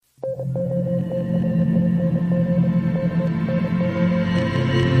And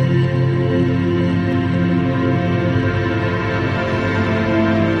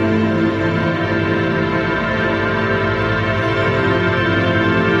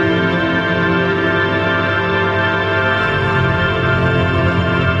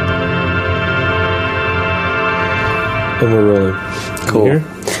we're rolling. Cool.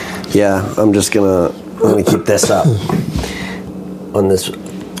 Yeah, I'm gonna keep this up on this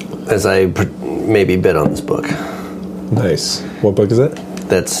as I maybe bid on this book. Nice. What book is it?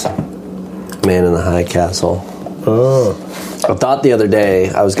 That's Man in the High Castle. Oh. I thought the other day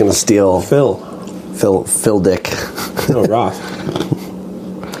I was gonna steal Phil Dick. No, Roth.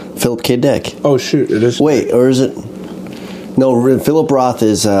 Philip K. Dick. Oh shoot! It is. Wait, or is it? No, Philip Roth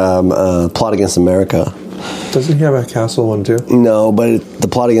is Plot Against America. Doesn't he have a castle one too? No, but the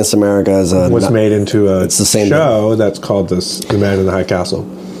Plot Against America is was made into a it's the same show that's called The Man in the High Castle.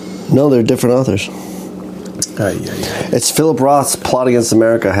 No, they're different authors. Yeah. It's Philip Roth's Plot Against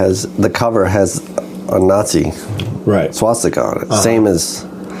America. The cover has a Nazi swastika on it. Same as.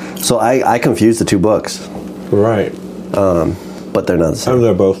 So I confused the two books. Right. But they're not the same. And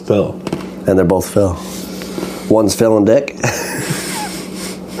they're both Phil. And they're both Phil. One's Phil and Dick.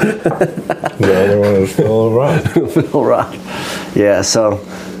 The other one is Phil Roth. Phil Roth. Yeah, so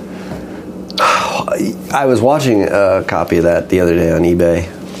I was watching a copy of that the other day on eBay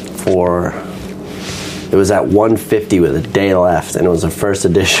it was at $150 with a day left, and it was a first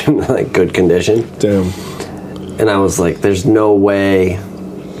edition, like good condition. Damn. And I was like, there's no way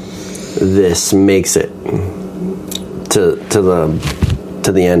this makes it to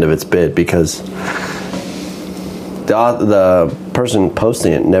the end of its bid, because the person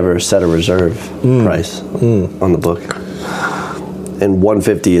posting it never set a reserve price on the book. And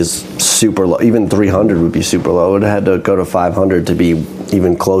 150 is super low. Even 300 would be super low. It would have had to go to 500 to be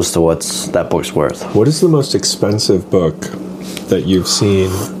even close to what's that book's worth. What is the most expensive book that you've seen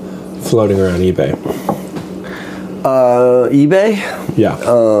floating around eBay? eBay? Yeah.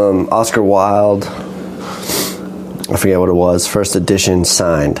 Oscar Wilde. I forget what it was. First edition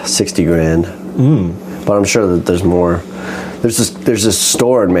signed, $60,000. But I'm sure that there's more. There's this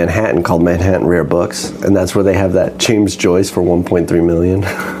store in Manhattan called Manhattan Rare Books, and that's where they have that James Joyce for $1.3 million.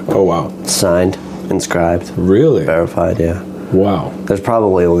 Oh wow! Signed, inscribed, really verified. Yeah. Wow. There's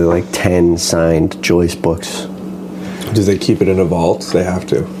probably only like 10 signed Joyce books. Do they keep it in a vault? They have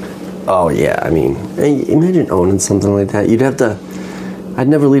to. Oh yeah. I mean, imagine owning something like that. You'd have to. I'd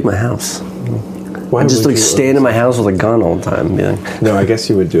never leave my house. Why I'd just like stand in my house with a gun all the time. And be like, no, I guess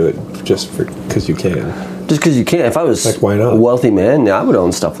you would do it just because you can. Just because you can. If I was like, why not? A wealthy man, I would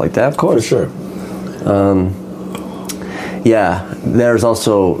own stuff like that, of course. For sure. Yeah, there's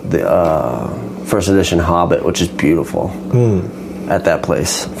also the first edition Hobbit, which is beautiful, at that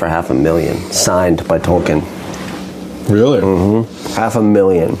place for $500,000, signed by Tolkien. Really? Mm-hmm.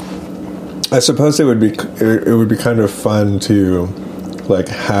 $500,000. I suppose it would be kind of fun to like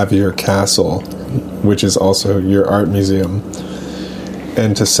have your castle, which is also your art museum,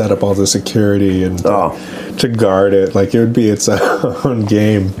 and to set up all the security and to guard it. Like, it would be its own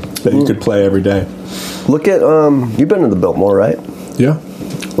game that you could play every day. Look at you've been to the Biltmore, right? Yeah.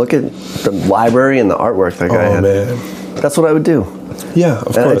 Look at the library and the artwork that guy had. Man, that's what I would do. Yeah,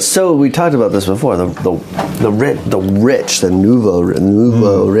 of course. So we talked about this before. The rich, the nouveau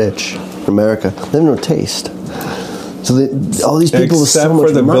rich in America, they have no taste. So all these people with so much money. Except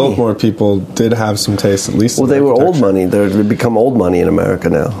for the Biltmore people did have some taste, at least. Well, they were old money. They've become old money in America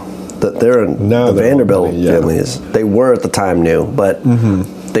now. The Vanderbilt families. They were at the time new, but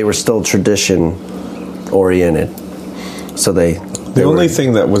they were still tradition oriented. So the only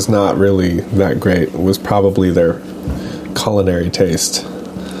thing that was not really that great was probably their culinary taste.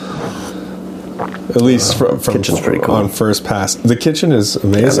 At least from kitchen's pretty cool. On first pass. The kitchen is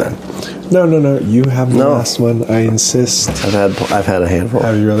amazing. Yeah, no. You have the last one. I insist. I've had a handful.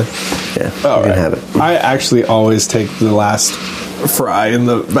 Have you really? Yeah. You can have it. I actually always take the last fry in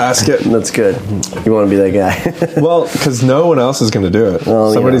the basket. That's good. You want to be that guy. Well, because no one else is going to do it.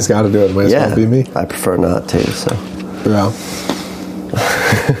 Well, somebody's got to do it. Might as well be me. I prefer not to. So. Yeah.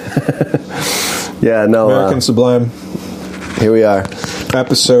 Yeah. No. American Sublime. Here we are.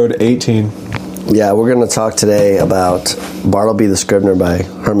 Episode 18. Yeah, we're going to talk today about Bartleby the Scrivener by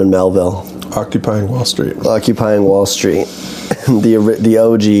Herman Melville. Occupying Wall Street. Occupying Wall Street. the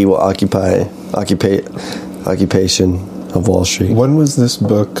OG occupation of Wall Street. When was this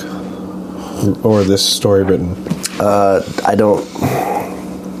book or this story written? I don't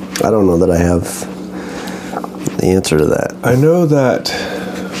know that I have the answer to that. I know that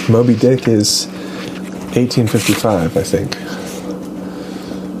Moby Dick is 1855, I think.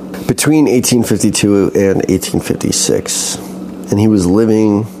 between 1852 and 1856, and he was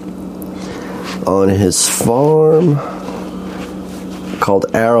living on his farm called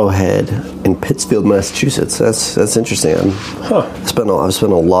Arrowhead in Pittsfield, Massachusetts. That's interesting. I've spent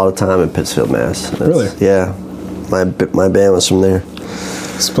a lot of time in Pittsfield, Mass. Really? Yeah. My band was from there.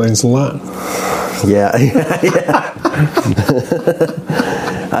 Explains a lot. Yeah.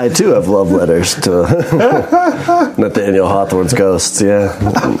 I too have love letters to Nathaniel Hawthorne's ghosts. Yeah.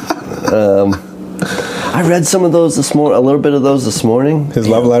 I read some of those this morning. A little bit of those this morning. His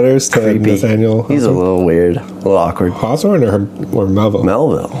love letters to Creepy. Nathaniel Hawthorne? He's a little weird, a little awkward. Hawthorne or Melville?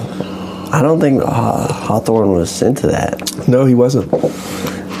 Melville. I don't think Hawthorne was into that. No, he wasn't.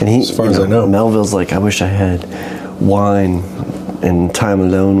 And he, as far as I know. Melville's like, I wish I had wine and time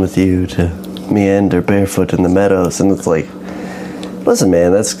alone with you to meander barefoot in the meadows. And it's like, listen,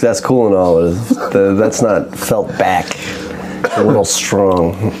 man, that's cool and all. That's not felt back. A little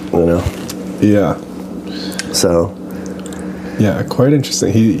strong, you know. Yeah. So. Yeah, quite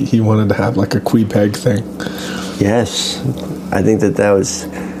interesting. He wanted to have like a Queepeg thing. Yes, I think that was.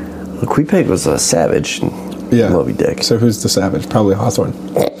 Queepeg was a savage. Yeah. Moby Dick. So who's the savage? Probably Hawthorne.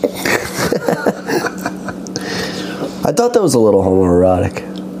 I thought that was a little homoerotic.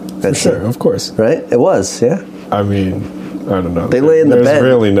 For sure, of course. Right? It was, yeah. I mean, I don't know. They lay in the bed. There's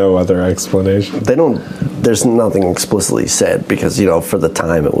really no other explanation. There's nothing explicitly said because, for the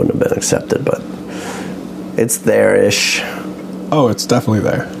time it wouldn't have been accepted, but it's there-ish. Oh, it's definitely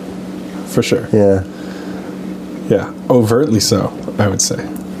there. For sure. Yeah. Yeah. Overtly so, I would say.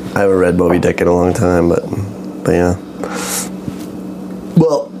 I haven't read Moby Dick in a long time, but yeah.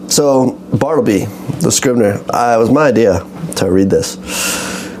 Well, so Bartleby, the Scrivener, it was my idea to read this.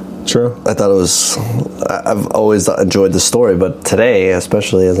 True. I thought it was. I've always enjoyed the story, but today,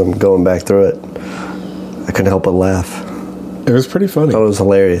 especially as I'm going back through it, I couldn't help but laugh. It was pretty funny. I thought it was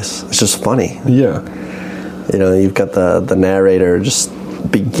hilarious. It's just funny. Yeah. You've got the narrator just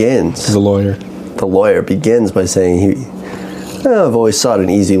begins. The lawyer. The lawyer begins by saying I've always sought an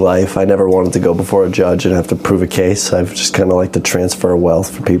easy life. I never wanted to go before a judge and have to prove a case. I've just kind of liked to transfer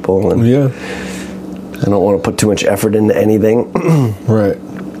wealth for people. And yeah. I don't want to put too much effort into anything. Right.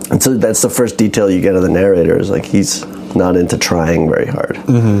 And so that's the first detail you get of the narrator is like he's not into trying very hard.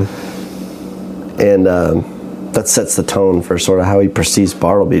 Mm-hmm. And that sets the tone for sort of how he perceives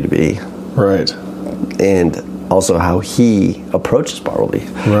Bartleby to be. Right. And also how he approaches Bartleby.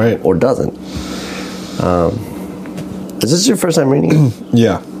 Right. Or doesn't. Is this your first time reading it?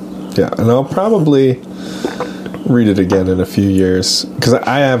 Yeah. Yeah. And I'll probably read it again in a few years. Because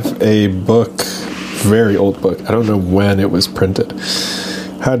I have a book, very old book. I don't know when it was printed.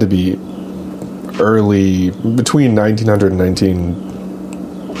 Had to be early, between 1900 and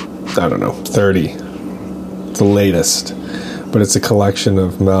 30. The latest. But it's a collection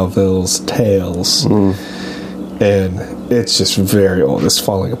of Melville's tales. And it's just very old. It's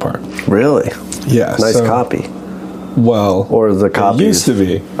falling apart. Really? Yeah. Nice copy. Well, or the copy. It used to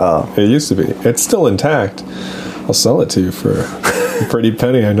be. Oh. It used to be. It's still intact. I'll sell it to you for a pretty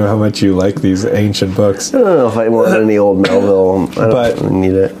penny. I know how much you like these ancient books. I don't know if I want any old Melville. I don't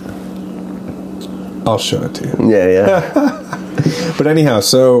need it. I'll show it to you. Yeah. But anyhow,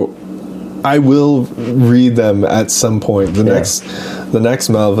 so I will read them at some point. The next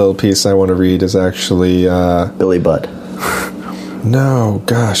Melville piece I want to read is actually Billy Budd. No,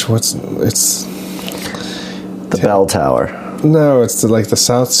 gosh, it's the Bell Tower. No, it's the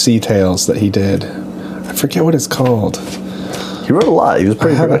South Sea Tales that he did. I forget what it's called. He wrote a lot. He was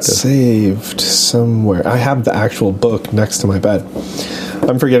pretty productive. I have it saved somewhere. I have the actual book next to my bed.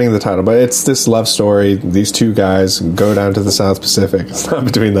 I'm forgetting the title, but it's this love story. These two guys go down to the South Pacific. It's not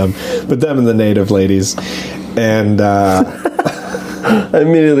between them, but them and the native ladies. And I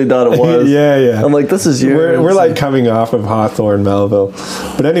immediately thought it was. Yeah. I'm like, this is yours. We're like coming off of Hawthorne, Melville.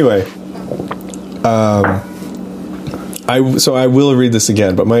 But anyway, I will read this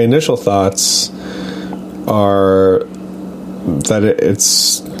again, but my initial thoughts are that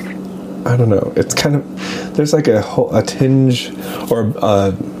it's I don't know. It's kind of there's like a tinge or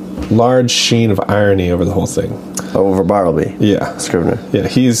a large sheen of irony over the whole thing. Over Bartleby. Yeah, Scrivener. Yeah,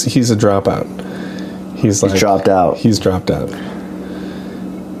 he's a dropout. He's dropped out. He's dropped out.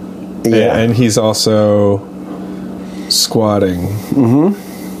 Yeah, and he's also squatting.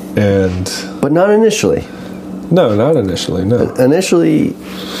 Mm-hmm. But not initially. No, not initially. No. Initially,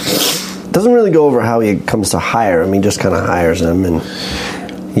 doesn't really go over how he comes to hire him. He just kind of hires him, and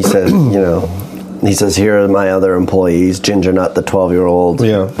he says, he says, here are my other employees, Ginger Nut, the 12-year-old,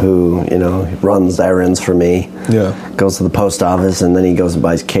 who, runs errands for me. Yeah. Goes to the post office, and then he goes and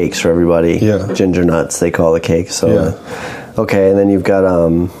buys cakes for everybody. Yeah. Ginger Nuts, they call the cakes. So, okay, and then you've got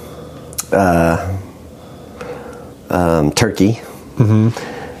Turkey.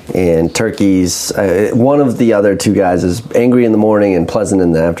 And Turkey's one of the other two guys is angry in the morning and pleasant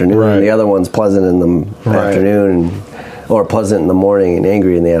in the afternoon. Right. And the other one's pleasant in the afternoon, or pleasant in the morning and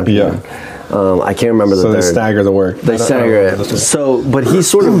angry in the afternoon. Yeah. I can't remember the third. So they stagger the work. They stagger it. So, but he's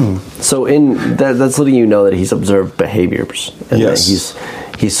sort of so in that's letting you know that he's observed behaviors, and that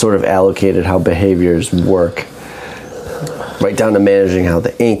he's sort of allocated how behaviors work, right down to managing how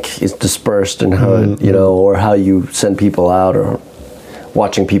the ink is dispersed and how or how you send people out, or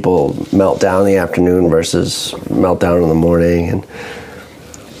watching people melt down in the afternoon versus melt down in the morning,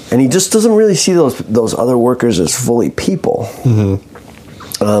 and he just doesn't really see those other workers as fully people, and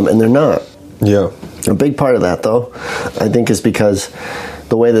they're not. Yeah. A big part of that, though, I think, is because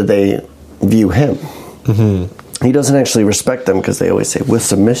the way that they view him. He doesn't actually respect them because they always say, with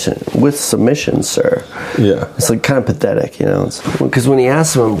submission, sir. Yeah. It's like kind of pathetic, because when he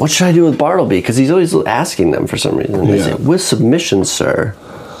asks them, what should I do with Bartleby? Because he's always asking them for some reason. They say, with submission, sir.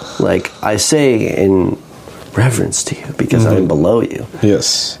 Like, I say in reverence to you because I'm below you.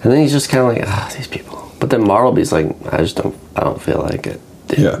 Yes. And then he's just kind of like, these people. But then Bartleby's like, I don't feel like it.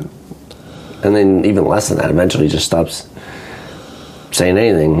 Dude. Yeah. And then even less than that, eventually he just stops saying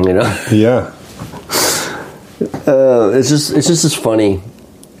anything, Yeah. It's just as funny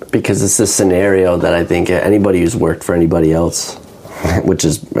because it's this scenario that I think anybody who's worked for anybody else, which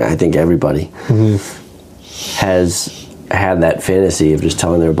is I think everybody, has had that fantasy of just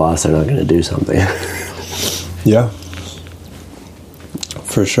telling their boss they're not going to do something. Yeah,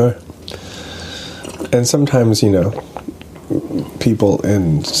 for sure. And sometimes people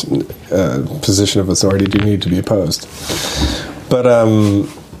in a position of authority do need to be opposed, but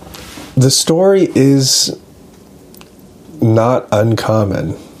the story is not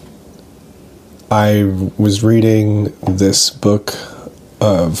uncommon. I was reading this book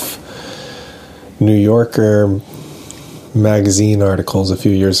of New Yorker magazine articles a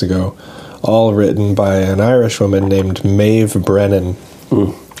few years ago, all written by an Irish woman named Maeve Brennan.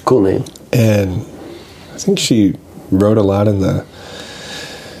 Cool name. And I think she wrote a lot in the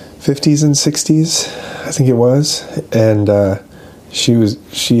 50s and 60s, I think it was. And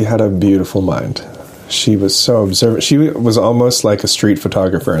she had a beautiful mind. She was so observant. She was almost like a street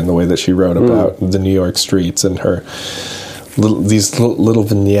photographer in the way that she wrote about the New York streets and her these little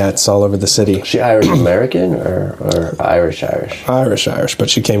vignettes all over the city. Is she Irish American or Irish? Irish, but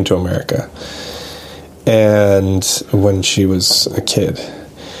she came to America, and when she was a kid,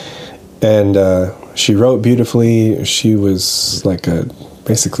 and she wrote beautifully. She was like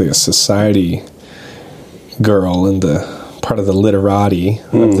basically a society girl in the part of the literati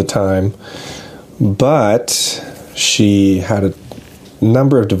of the time. But she had a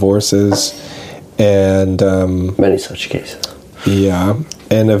number of divorces and... many such cases. Yeah.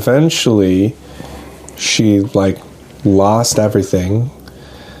 And eventually she, lost everything.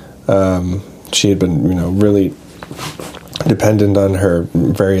 She had been, really dependent on her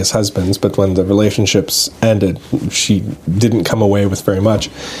various husbands, but when the relationships ended, she didn't come away with very much.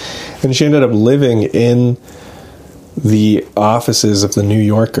 And she ended up living in the offices of the New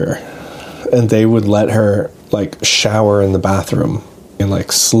Yorker. And they would let her, shower in the bathroom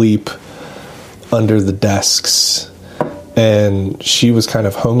and, sleep under the desks. And she was kind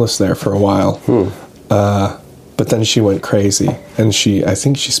of homeless there for a while. But then she went crazy. And I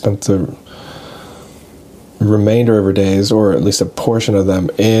think she spent the remainder of her days, or at least a portion of them,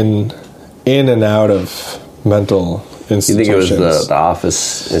 in and out of mental institutions. You think it was the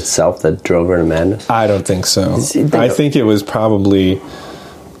office itself that drove her to madness? I don't think so. I think it was probably...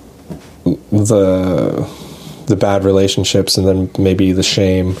 the bad relationships, and then maybe the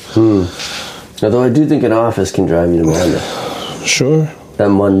shame. Although I do think an office can drive you to madness. Sure. That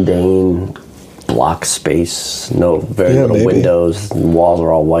mundane block space, very little windows, walls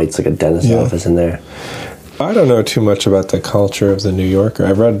are all white. It's like a dentist's office in there. I don't know too much about the culture of the New Yorker.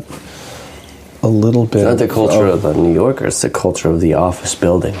 I've read a little bit. It's not the culture of the New Yorker, it's the culture of the office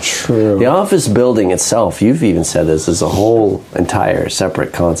building. True. The office building itself, you've even said this, is a whole entire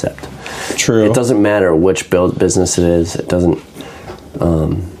separate concept. True. It doesn't matter which business it is. It doesn't,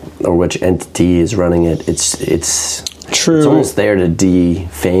 or which entity is running it. It's true. It's almost there to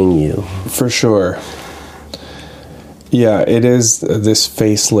defang you. For sure. Yeah, it is this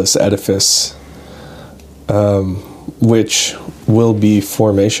faceless edifice, which will be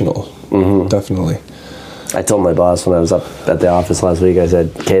formational. Definitely. I told my boss when I was up at the office last week, I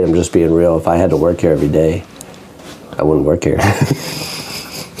said, Kate, I'm just being real. If I had to work here every day, I wouldn't work here.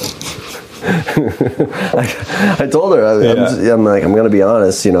 I told her, I'm like, I'm going to be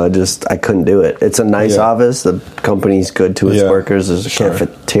honest, you know, I couldn't do it. It's a nice office. The company's good to its workers. There's a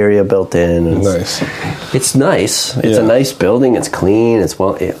cafeteria built in. And nice. It's nice. It's a nice building. It's clean. It's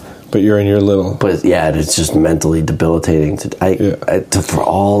well. Yeah. But you're in your little. But it's just mentally debilitating. For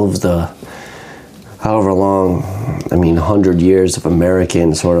all of the, however long, 100 years of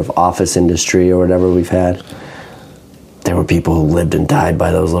American sort of office industry or whatever we've had. There were people who lived and died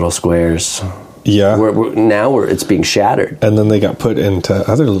by those little squares. Yeah. Now it's being shattered. And then they got put into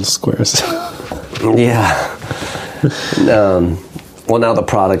other little squares. Yeah. Well, now the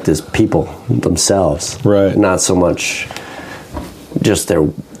product is people themselves. Right. Not so much just their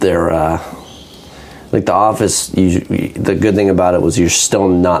like the office. The good thing about it was you're still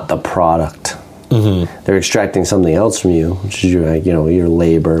not the product. Mm-hmm. They're extracting something else from you, which is your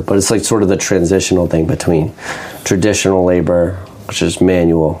labor. But it's like sort of the transitional thing between traditional labor, which is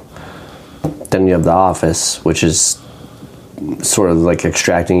manual. Then you have the office, which is sort of like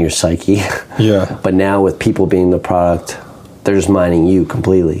extracting your psyche. Yeah. But now with people being the product, they're just mining you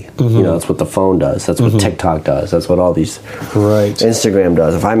completely. Mm-hmm. That's what the phone does. That's what TikTok does. That's what all these Instagram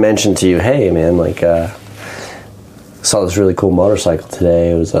does. If I mention to you, hey man, like saw this really cool motorcycle today.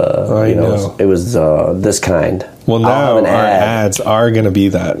 It was it was this kind. Well, now our ads are going to be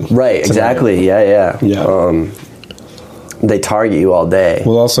that. Right, exactly. Yeah. They target you all day.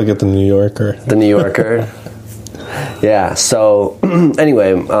 We'll also get the New Yorker. The New Yorker. Yeah. So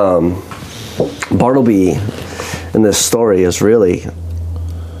anyway, Bartleby in this story is really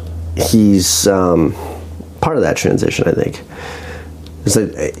he's part of that transition. I think is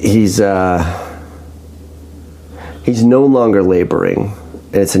that he's no longer laboring,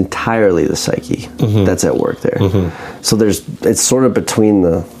 and it's entirely the psyche that's at work there. Mm-hmm. So it's sort of between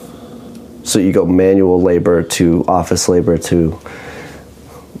so you go manual labor to office labor to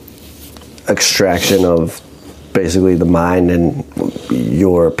extraction of basically the mind and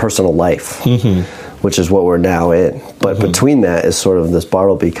your personal life, which is what we're now in. But between that is sort of this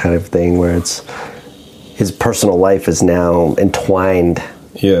Bartleby kind of thing where it's his personal life is now entwined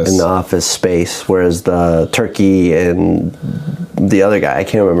in the office space, whereas the turkey and the other guy, I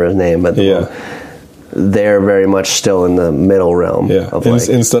can't remember his name, but they're very much still in the middle realm. Yeah. Of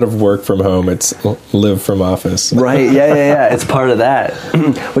instead of work from home, it's live from office. Right. Yeah. It's part of that.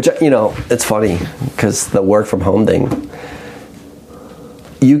 Which, it's funny because the work from home thing,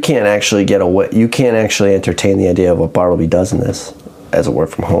 you can't actually get away. You can't actually entertain the idea of what Bartleby does in this as a work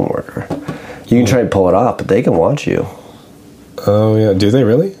from home worker. You can try and pull it off, but they can watch you. Oh yeah, do they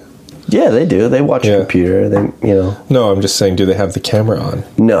really? Yeah, they do. They watch your computer. No, I'm just saying, do they have the camera on?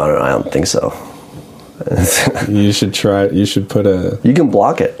 No, I don't think so. You should try. You should put You can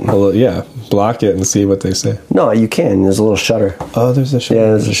block it. Block it and see what they say. No, you can. There's a little shutter. Oh, there's a shutter. Yeah,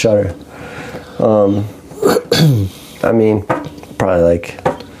 there's a shutter. Probably like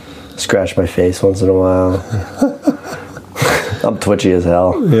scratch my face once in a while. I'm twitchy as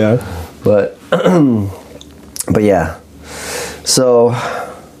hell. Yeah, but yeah. So,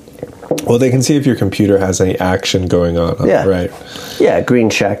 well, they can see if your computer has any action going on. Yeah. Right. Yeah,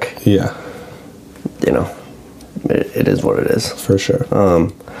 green check. Yeah. It is what it is. For sure.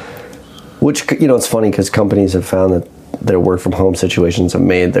 Which, it's funny because companies have found that their work from home situations have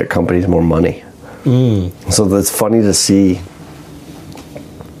made their companies more money. So that's funny to see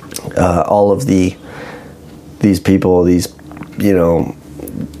all of these people,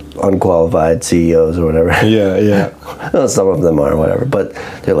 unqualified CEOs or whatever. Yeah. Well, some of them are, whatever. But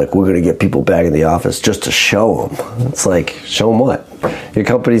they're like, we're going to get people back in the office just to show them. It's like, show them what? Your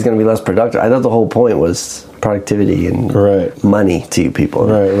company's going to be less productive. I thought the whole point was productivity and money to you people.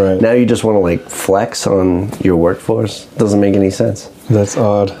 Right. Now you just want to flex on your workforce. Doesn't make any sense. That's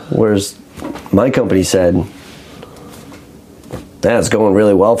odd. Whereas my company said, it's going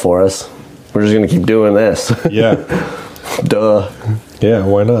really well for us. We're just going to keep doing this. Yeah. Duh. Yeah,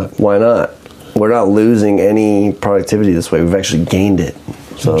 why not? Why not? We're not losing any productivity this way. We've actually gained it.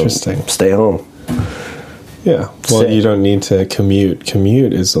 So interesting. Stay home. Yeah. Well, you don't need to commute.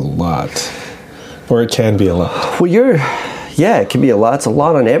 Commute is a lot. Or it can be a lot. Well, it can be a lot. It's a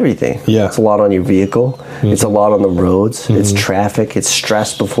lot on everything. Yeah. It's a lot on your vehicle. Mm-hmm. It's a lot on the roads. Mm-hmm. It's traffic. It's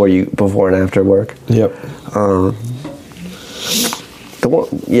stress before and after work. Yep.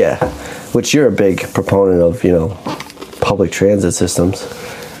 Which you're a big proponent of, public transit systems.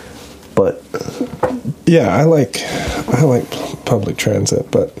 But yeah, I like public transit,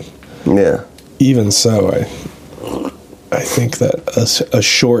 but even so, I think that a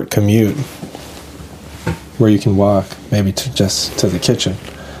short commute where you can walk maybe just to the kitchen.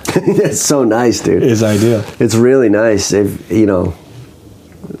 It's so nice, dude. Is ideal. It's really nice if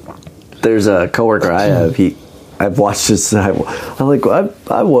There's a coworker I have. I've watched this. I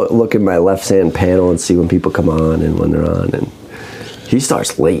look at my left hand panel and see when people come on and when they're on, and he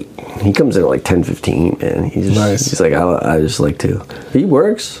starts late. He comes in at like 10:15, man. He's like, I just like to. He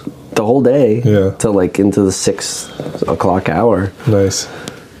works the whole day till like into the 6 o'clock hour. Nice.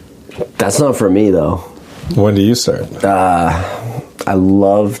 That's not for me though. When do you start? I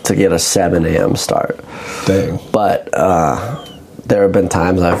love to get a 7 a.m. start. Dang. But there have been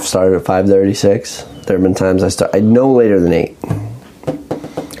times I've started at 5:36. There have been times I start no later than 8.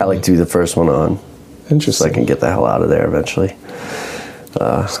 I like to do the first one on. Interesting. So I can get the hell out of there eventually.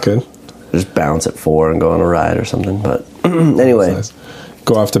 That's good. Just bounce at 4 and go on a ride or something. But anyway. Nice.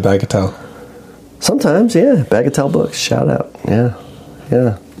 Go off to Bagatelle. Sometimes, yeah. Bagatelle Books. Shout out. Yeah.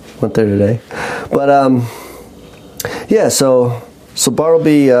 Went there today. But, yeah, so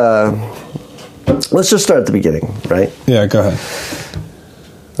Bartleby, let's just start at the beginning, right? Yeah, go ahead.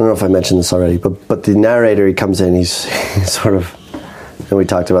 I don't know if I mentioned this already, but the narrator, he comes in, he's sort of, and we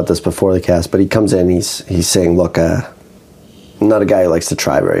talked about this before the cast, but he comes in, he's saying, look, I'm not a guy who likes to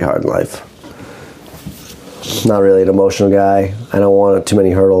try very hard in life. Not really an emotional guy. I don't want too many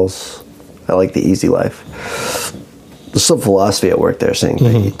hurdles. I like the easy life. There's some philosophy at work there saying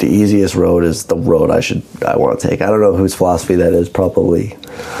the easiest road is the road I want to take. I don't know whose philosophy that is, probably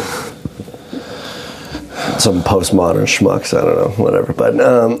some postmodern schmucks, I don't know, whatever. But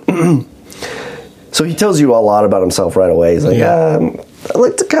so he tells you a lot about himself right away. He's like, I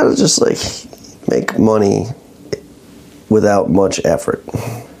like to kind of just like make money without much effort.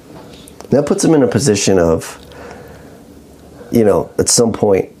 That puts him in a position of, at some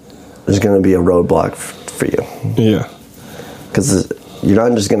point there's going to be a roadblock for you. Yeah. Because you're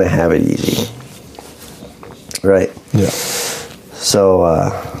not just going to have it easy. Right? Yeah. So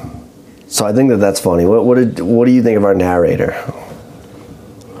I think that's funny. What do you think of our narrator?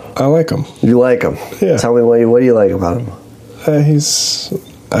 I like him. You like him? Yeah. Tell me what do you like about him? I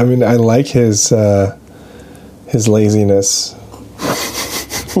like his laziness.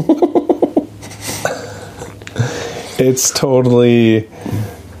 It's totally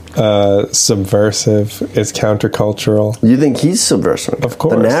subversive. It's countercultural. You think he's subversive? Of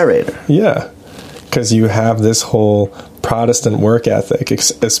course. The narrator. Yeah. Because you have this whole Protestant work ethic,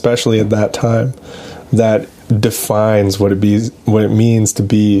 especially at that time, that defines what it means to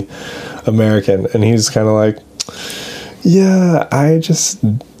be American. And he's kind of like, yeah, I just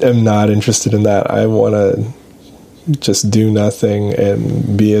am not interested in that. I want to just do nothing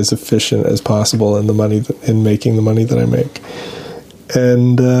and be as efficient as possible in making the money that I make.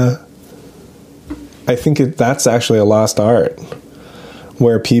 And I think that's actually a lost art,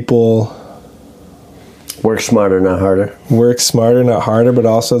 where people work smarter, not harder. Work smarter, not harder, but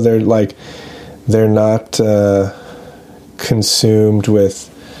also they're not consumed with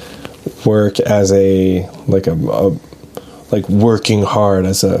work as like working hard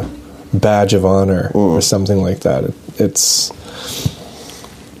as a badge of honor or something like that. It's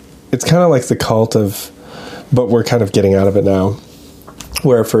kind of like the cult of, but we're kind of getting out of it now,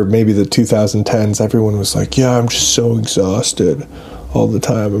 where for maybe the 2010s everyone was like, yeah, I'm just so exhausted all the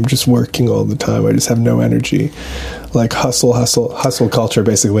time, I'm just working all the time, I just have no energy, like hustle culture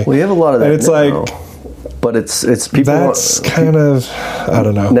basically. We have a lot of that, and it's now. Like, but it's people. That's kind of, I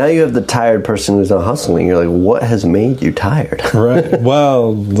don't know. Now you have the tired person who's not hustling. You're like, what has made you tired? Right.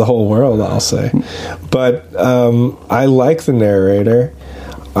 Well, the whole world, I'll say. But I like the narrator.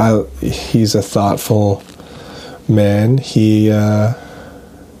 He's a thoughtful man. His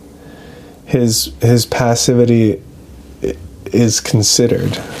passivity is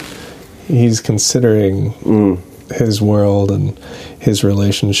considered. He's considering his world and his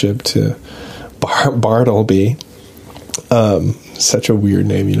relationship to Bartleby. Such a weird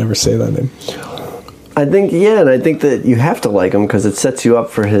name. You never say that name. I think, and I think that you have to like him because it sets you up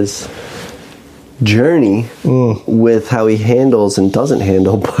for his journey with how he handles and doesn't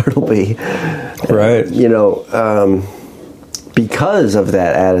handle Bartleby. Right. Because of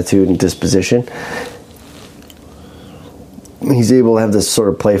that attitude and disposition, he's able to have this sort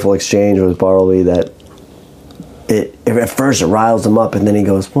of playful exchange with Bartleby that at first it riles him up, and then he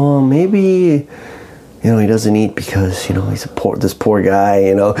goes, well, maybe, he doesn't eat because, he's this poor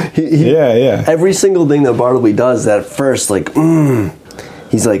guy, Yeah. Every single thing that Bartleby does, that first,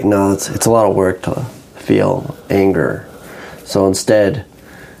 he's like, no, it's a lot of work to feel anger. So instead,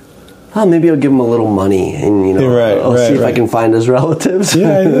 maybe I'll give him a little money, and I'll see if I can find his relatives.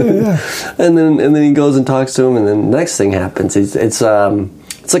 Yeah. and then he goes and talks to him, and then the next thing happens. It's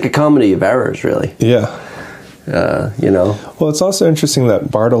like a comedy of errors, really. Yeah. Well, it's also interesting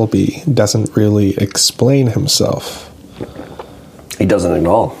that Bartleby doesn't really explain himself. He doesn't at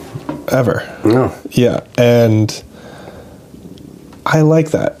all. ever. No. Yeah, and I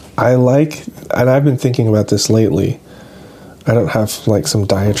like that. And I've been thinking about this lately. I don't have like some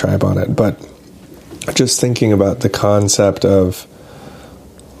diatribe on it, but just thinking about the concept of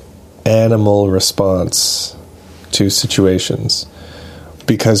animal response to situations,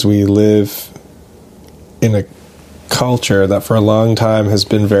 because we live in a culture that for a long time has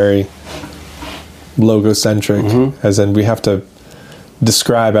been very logocentric, as in we have to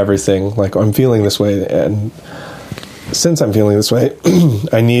describe everything like, I'm feeling this way, and since I'm feeling this way,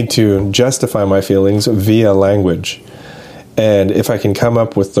 I need to justify my feelings via language. And if I can come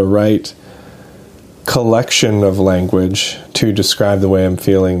up with the right collection of language to describe the way I'm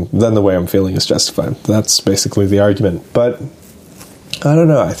feeling, then the way I'm feeling is justified. That's basically the argument. But I don't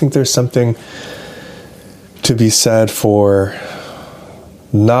know. I think there's something to be said for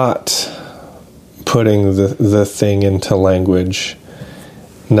not putting the thing into language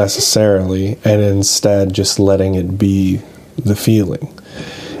necessarily, and instead just letting it be the feeling.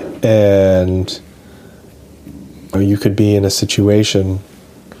 And you could be in a situation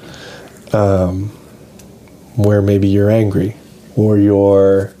where maybe you're angry, or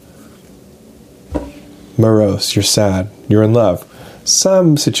you're morose, you're sad, you're in love,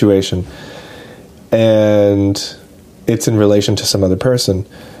 some situation, and it's in relation to some other person,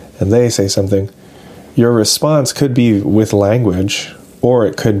 and they say something. Your response could be with language, or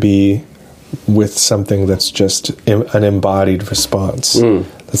it could be with something that's just an embodied response.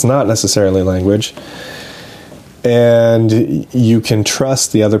 That's not necessarily language. And you can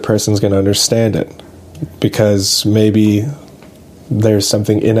trust the other person's going to understand it, because maybe there's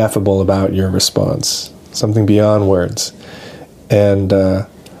something ineffable about your response, something beyond words. And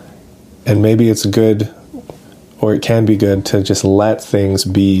maybe it's good, or it can be good, to just let things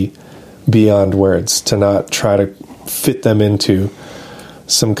be beyond words, to not try to fit them into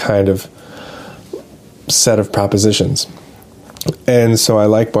some kind of set of propositions. And so I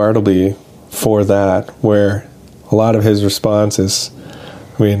like Bartleby for that, where a lot of his response is,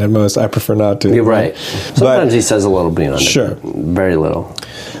 I mean, at most, I prefer not to. You're right. Sometimes he says a little beyond sure. it. Very little.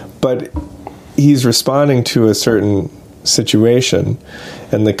 But he's responding to a certain situation,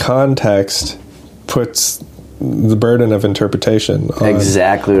 and the context puts the burden of interpretation on,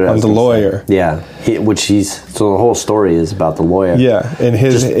 exactly what on the lawyer. Say. Yeah. So the whole story is about the lawyer. Yeah, and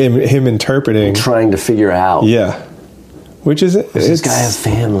him interpreting. Trying to figure out. Yeah. Which is... Does this guy have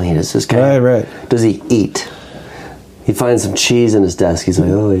family? Does this guy... Right. Does he eat? He finds some cheese in his desk. He's like,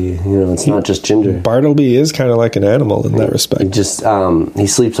 it's not just ginger. Bartleby is kind of like an animal in that respect. He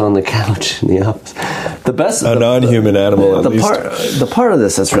sleeps on the couch in the office. A non-human animal, at least. The part of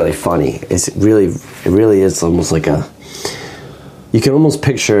this that's really funny is it really is almost like you can almost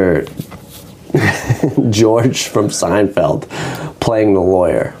picture George from Seinfeld playing the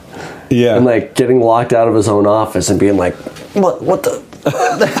lawyer. Yeah. And like getting locked out of his own office and being like, what the...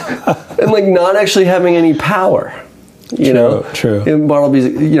 and like not actually having any power. True. And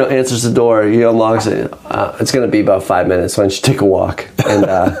Bartleby, answers the door. He unlocks it. It's going to be about 5 minutes. Why don't you take a walk? And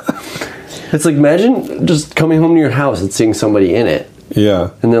it's like, imagine just coming home to your house and seeing somebody in it. Yeah.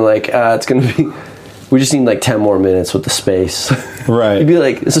 And they're like, it's going to be... We just need like 10 more minutes with the space. Right. You'd be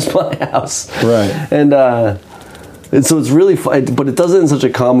like, this is my house. Right. And so it's really fun, but it does it in such a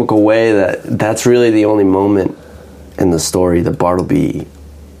comical way that's really the only moment in the story that Bartleby...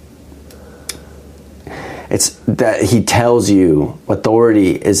 It's that he tells you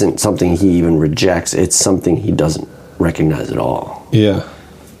authority isn't something he even rejects. It's something he doesn't recognize at all. Yeah.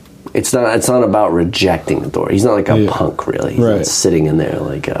 It's not about rejecting authority. He's not like a punk, really. He's not sitting in there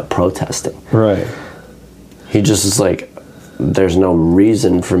like protesting. Right. He just is like, there's no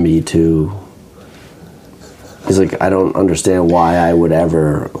reason for me to... He's like, I don't understand why I would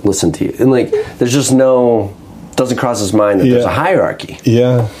ever listen to you. And like, there's just doesn't cross his mind that there's a hierarchy.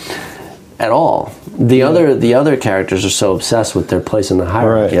 Yeah. At all. The other characters are so obsessed with their place in the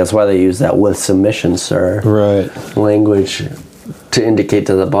hierarchy. That's why they use that "with submission, sir" language to indicate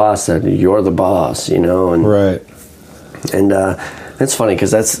to the boss that you're the boss, and and it's funny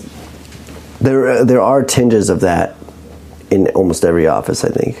because there are tinges of that in almost every office, I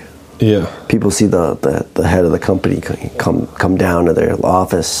think. Yeah, people see the head of the company come down to their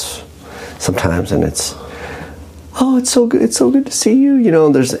office sometimes, and it's so good to see you.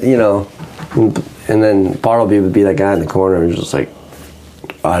 There's and then Bartleby would be that guy in the corner who's just like,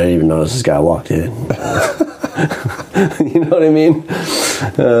 I didn't even notice this guy walked in. You know what I mean?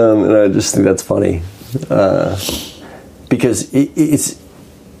 And I just think that's funny. Because it's...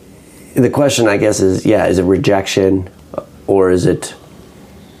 The question, I guess, is it rejection, or is it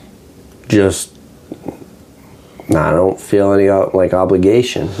just I don't feel any like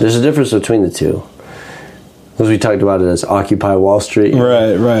obligation. There's a difference between the two. As we talked about it as Occupy Wall Street.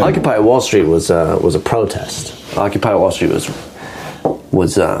 Right. Occupy Wall Street was a protest. Occupy Wall Street was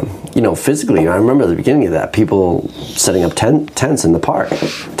physically. I remember at the beginning of that, people setting up tents in the park,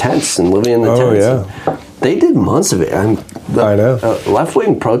 tents and living in the tents. Oh yeah. They did months of it. I know.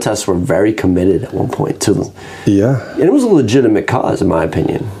 Left-wing protests were very committed at one point to. Yeah. And it was a legitimate cause, in my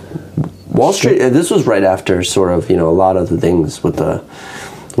opinion. Wall Street. This was right after sort of a lot of the things with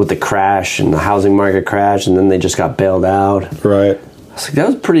the crash and the housing market crash, and then they just got bailed out. Right. It's like, that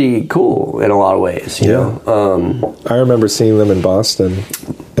was pretty cool in a lot of ways. You know. I remember seeing them in Boston,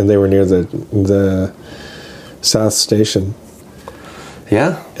 and they were near the South Station.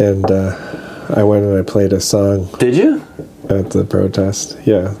 Yeah. And I went and I played a song. Did you? At the protest.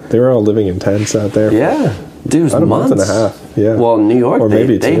 Yeah. They were all living in tents out there. Yeah. Dude, it was about months. a month and a half. Yeah. Well, in New York, or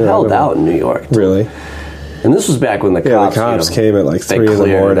maybe they held out in New York. Really? And this was back when the cops came at like 3 in the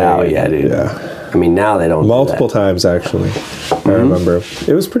morning. Out. Yeah, dude. Yeah. I mean, now they don't. Multiple times, actually. I remember.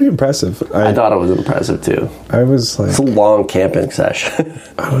 It was pretty impressive. I thought it was impressive, too. I was like... It's a long camping session.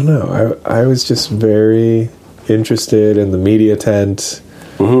 I don't know. I was just very interested in the media tent.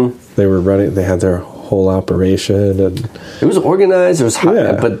 Mm-hmm. They were running... They had their whole operation, and... It was organized. It was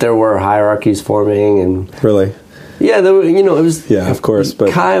but there were hierarchies forming, and... Really? Yeah, there were, it was... Yeah, of course,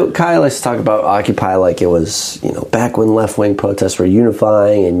 but... Kai likes to talk about Occupy like it was, back when left-wing protests were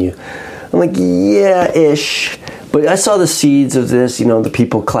unifying, and I'm like, yeah-ish. But I saw the seeds of this, the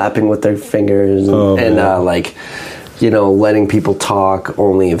people clapping with their fingers, and letting people talk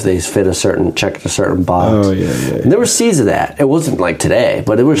only if they checked a certain box. Oh, yeah. And there were seeds of that. It wasn't like today,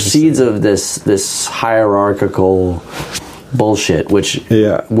 but there were seeds of this hierarchical bullshit, which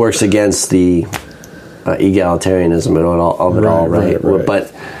works against the... egalitarianism of it all, right?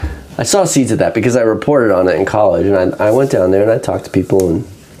 But I saw seeds of that because I reported on it in college, and I went down there and I talked to people, and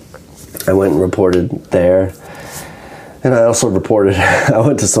I went and reported there, and I also reported. I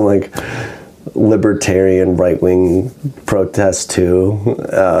went to some like libertarian right-wing protests too,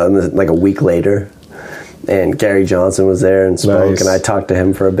 like a week later, and Gary Johnson was there and spoke, and I talked to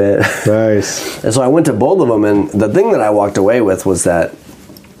him for a bit. Nice. And so I went to both of them, and the thing that I walked away with was that.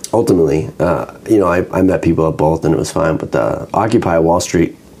 Ultimately, I met people at both, and it was fine. But the Occupy Wall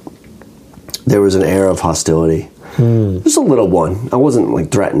Street, there was an air of hostility. Just a little one. I wasn't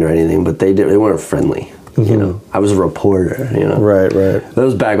like threatened or anything, but they weren't friendly. I was a reporter. Right. That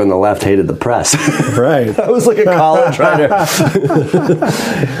was back when the left hated the press. Right. I was like a college writer.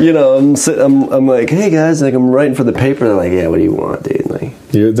 I'm like, hey guys, like I'm writing for the paper. They're like, yeah, what do you want, dude? Like,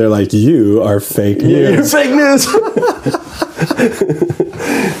 they're like, you are fake news. Yeah, you're fake news.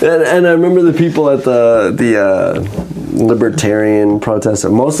 And I remember the people at the libertarian protest.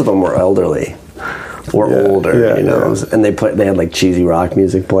 Most of them were elderly or older, and they had like cheesy rock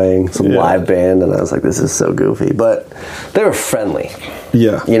music playing, some live band, and I was like, this is so goofy, but they were friendly.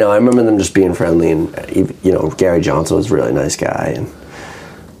 Yeah, I remember them just being friendly, and Gary Johnson was a really nice guy,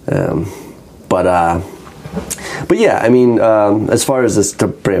 and but yeah, I mean, as far as this, to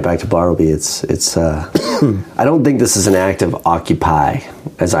bring it back to Bartleby, it's I don't think this is an act of Occupy,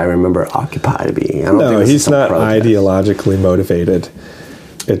 as I remember Occupy to be. No, he's not ideologically motivated.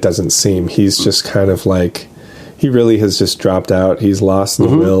 It doesn't seem. He's just kind of like, he really has just dropped out. He's lost the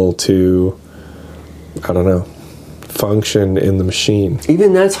will to, I don't know, function in the machine.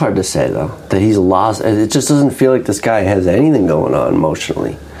 Even that's hard to say, though, that he's lost. It just doesn't feel like this guy has anything going on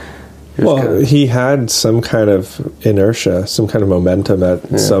emotionally. Well, he had some kind of inertia, some kind of momentum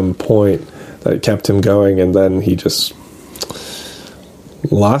at some point that kept him going, and then he just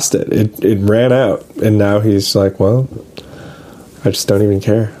lost it. It ran out, and now he's like, well, I just don't even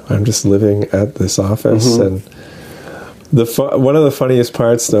care. I'm just living at this office. And one of the funniest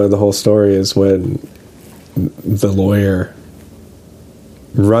parts, though, of the whole story is when the lawyer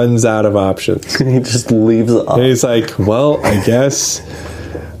runs out of options. He just leaves the office. And he's like, well, I guess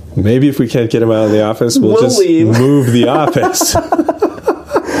maybe if we can't get him out of the office, we'll just move the office.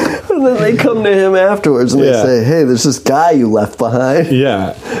 And then they come to him afterwards and they say, hey, there's this guy you left behind.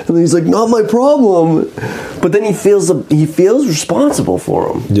 Yeah. And he's like, not my problem. But then he feels responsible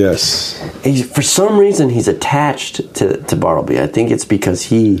for him. Yes. For some reason, he's attached to Bartleby. I think it's because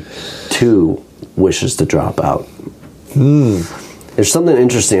he, too, wishes to drop out. There's something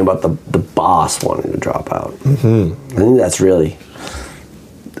interesting about the boss wanting to drop out. I think that's really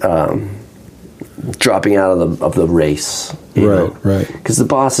dropping out of the race. Right. Because the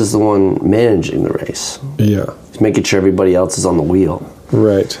boss is the one managing the race. Yeah. He's making sure everybody else is on the wheel.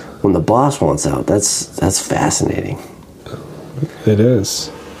 Right. When the boss wants out, that's fascinating. It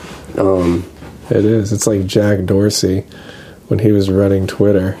is. It is. It's like Jack Dorsey when he was running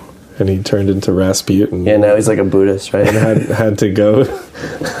Twitter and he turned into Rasputin. Yeah, now he's like a Buddhist, right? And had to go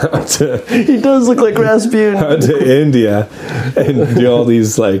He does look like Rasputin. to India and do all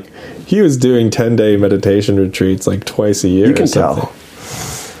these, like, he was doing 10-day meditation retreats like twice a year. You can tell.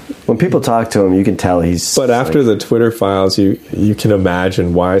 When people talk to him, you can tell he's... But after the Twitter files, you can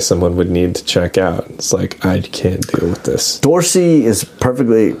imagine why someone would need to check out. It's like, I can't deal with this. Dorsey is perfect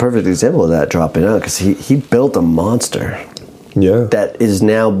example of that dropping out, because he built a monster. Yeah. That is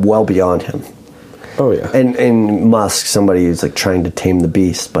now well beyond him. Oh, yeah. And Musk, somebody who's like trying to tame the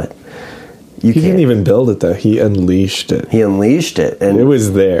beast, but he didn't even build it, though. He unleashed it. And it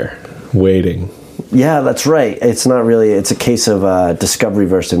was there, waiting. Yeah, that's right. It's not really... It's a case of discovery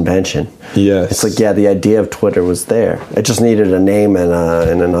versus invention. Yes. It's like, yeah, the idea of Twitter was there. It just needed a name and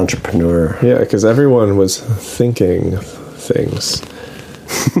an entrepreneur. Yeah, because everyone was thinking things,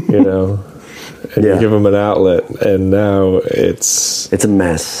 you know, and you give them an outlet, and now it's a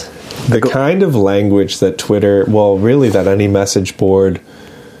mess. The kind of language that Twitter, well, really that any message board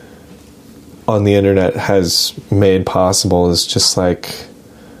on the internet has made possible is just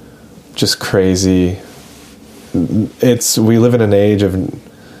crazy. We live in an age of,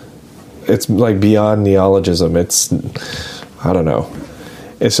 it's like beyond neologism. It's, I don't know.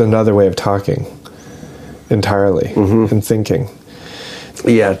 It's another way of talking entirely and thinking.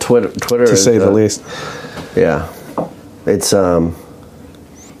 Yeah, Twitter to say the least. Yeah. It's,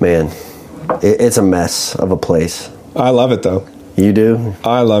 man, it's a mess of a place. I love it, though. You do?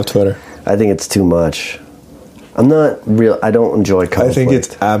 I love Twitter. I think it's too much. I don't enjoy conflict. I think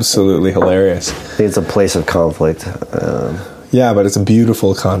it's absolutely hilarious. I think it's a place of conflict. Yeah, but it's a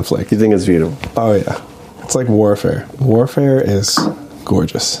beautiful conflict. You think it's beautiful? Oh, yeah. It's like warfare. Warfare is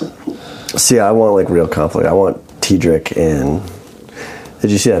gorgeous. See, I want like real conflict. I want Tedrick and...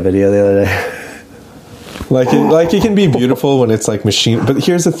 Did you see that video the other day? Like it can be beautiful when it's like machine... But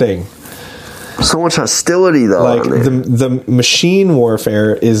here's the thing. So much hostility, though. Like, the machine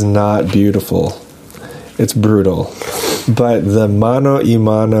warfare is not beautiful. It's brutal. But the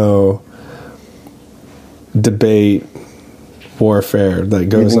mano-a-mano debate warfare that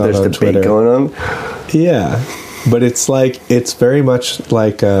goes on Twitter... There's debate going on? Yeah. But it's very much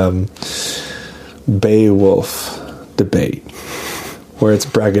like Beowulf debate, where it's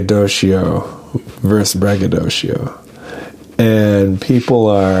braggadocio versus braggadocio. And people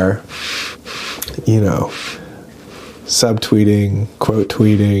are, subtweeting, quote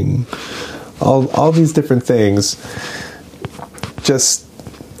tweeting, all these different things, just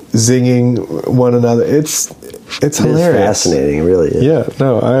zinging one another. It's hilarious. It's fascinating, it really is. Yeah,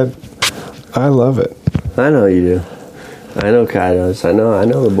 no, I love it. I know you do. I know Kai does. I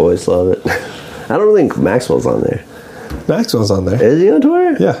know the boys love it. I don't think Maxwell's on there. Maxwell's on there. Is he on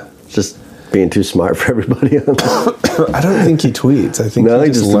Twitter? Yeah. Just being too smart for everybody on there. I don't think he tweets. I think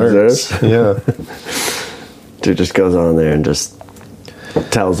he just learns. Yeah. Dude just goes on there and just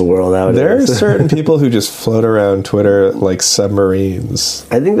tells the world out. There are certain people who just float around Twitter like submarines.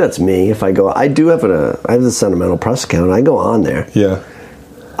 I think that's me. If I go, I have the Sentimental Press account. I go on there. Yeah.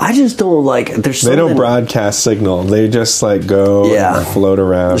 I just don't like. They don't broadcast signal. They just go and float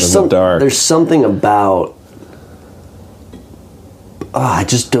around the dark. There's something about. I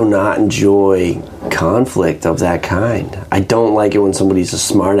just do not enjoy conflict of that kind. I don't like it when somebody's a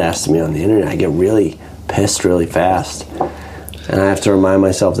smartass to me on the internet. I get really pissed really fast, and I have to remind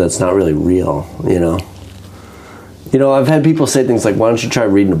myself that it's not really real. I've had people say things like, "Why don't you try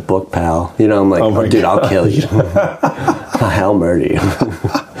reading a book, pal?" I'm like, "Oh, dude, I'll kill you. I'll murder you."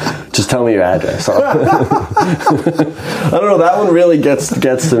 Just tell me your address. I don't know. That one really gets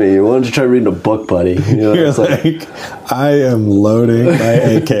to me. Why don't you try reading a book, buddy? You're like, I am loading my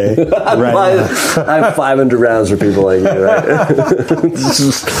AK right now. I have 500 rounds for people like you, right?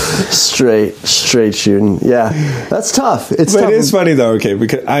 Just straight shooting. Yeah, that's tough. It's tough. It is funny though. Okay,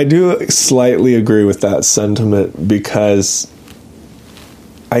 because I do slightly agree with that sentiment, because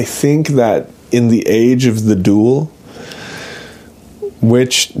I think that in the age of the duel,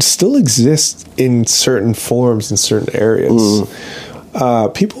 which still exists in certain forms in certain areas,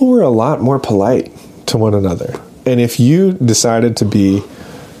 people were a lot more polite to one another. And if you decided to be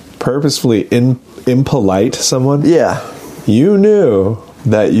purposefully impolite to someone, you knew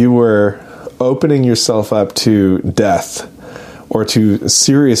that you were opening yourself up to death or to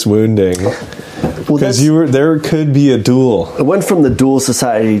serious wounding. Because there could be a duel. It went from the duel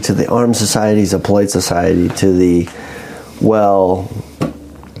society to the armed societies, a polite society, to the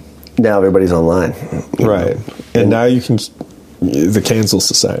now everybody's online. Right. And now you can... The cancel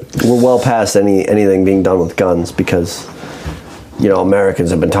society. We're well past anything being done with guns, because, Americans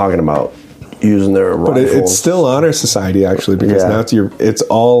have been talking about using their rifles. But it's still honor society, actually, because now it's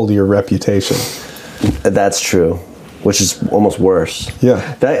all your reputation. That's true, which is almost worse.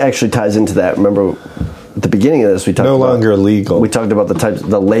 Yeah. That actually ties into that. Remember, at the beginning of this, we talked no longer legal. We talked about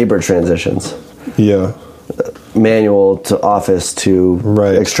the labor transitions. Yeah. Manual to office to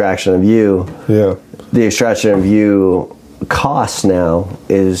extraction of you. Yeah. The extraction of you cost now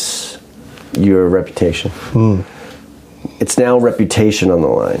is your reputation. It's now reputation on the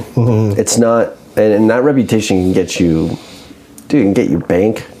line. It's not, and that reputation can get you, can get you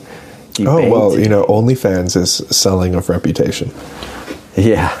bank. Well, OnlyFans is selling of reputation.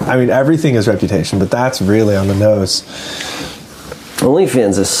 Yeah. I mean, everything is reputation, but that's really on the nose.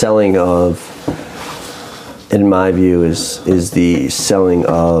 OnlyFans is selling of, in my view, is the selling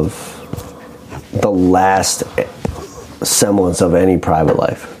of the last semblance of any private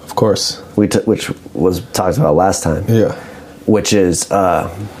life. Of course. Which was talked about last time. Yeah. Which is,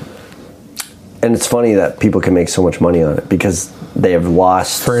 and it's funny that people can make so much money on it because they have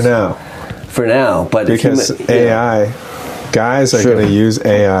lost. For now, but because AI, guys are going to use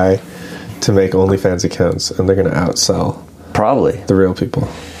AI to make OnlyFans accounts, and they're going to outsell probably the real people.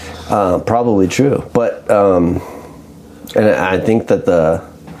 Probably true, but and I think that the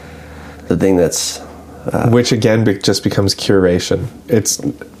thing that's which again just becomes curation.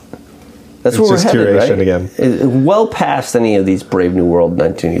 That's where just we're headed, curation right? again. Well past any of these Brave New World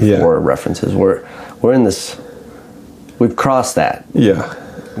 1984 references. We're in this. We've crossed that. Yeah.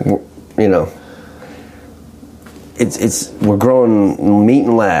 We're growing meat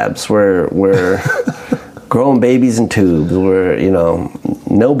in labs. We're growing babies in tubes.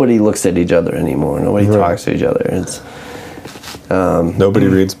 Nobody looks at each other anymore. Nobody talks to each other. It's nobody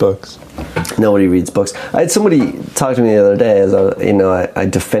reads books. Nobody reads books. I had somebody talk to me the other day as I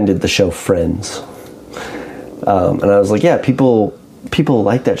defended the show Friends, and I was like, yeah, people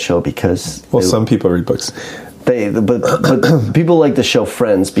like that show because some people read books. But people like the show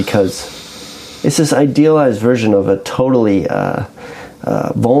Friends because it's this idealized version of a totally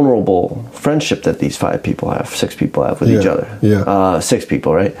vulnerable friendship that these 6 people have with each other. Yeah. 6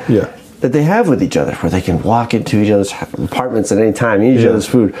 people, right? Yeah. That they have with each other, where they can walk into each other's apartments at any time, eat each other's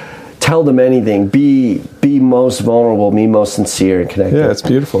food, tell them anything, be most vulnerable, be most sincere and connected. Yeah, it's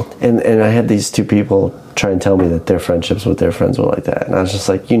beautiful. And I had these 2 people try and tell me that their friendships with their friends were like that, and I was just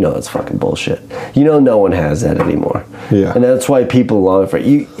like, it's fucking bullshit. No one has that anymore. Yeah. And that's why people long for it.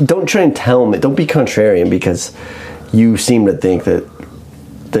 You don't try and tell me. Don't be contrarian because you seem to think that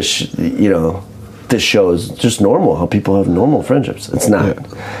this show is just normal. How people have normal friendships. It's not.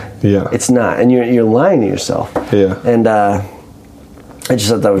 Yeah. It's not, and you're lying to yourself. Yeah. And I just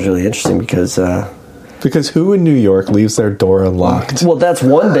thought that was really interesting because who in New York leaves their door unlocked? Well, that's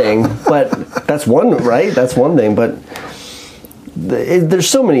one thing, but that's one thing, but there's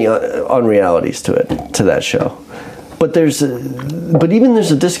so many unrealities to that show. But there's a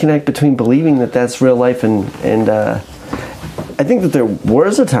disconnect between believing that that's real life and I think that there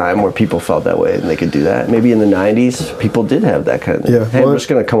was a time where people felt that way and they could do that. Maybe in the 90s, people did have that kind of thing. Yeah, hey, we're just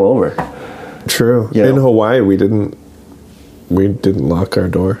going to come over. True. In Hawaii, we didn't lock our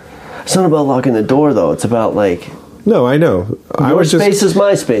door. It's not about locking the door, though. It's about, No, I know. Your space is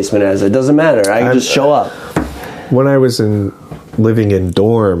my space, Manaz. It doesn't matter. I can just show up. When I was living in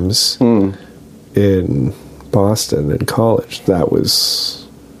dorms in Boston in college,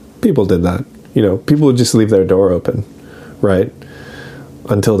 people did that. People would just leave their door open, right,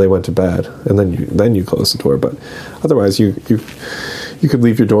 until they went to bed, and then you close the door. But otherwise, you could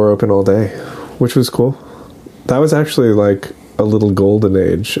leave your door open all day, which was cool. That was actually a little golden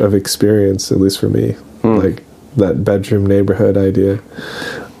age of experience, at least for me, like that bedroom neighborhood idea.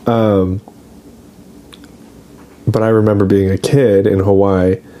 But I remember being a kid in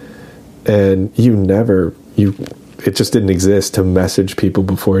Hawaii, and it just didn't exist to message people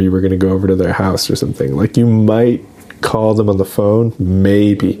before you were going to go over to their house or something. You might call them on the phone,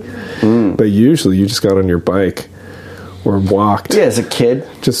 maybe, but usually you just got on your bike or walked. Yeah, as a kid,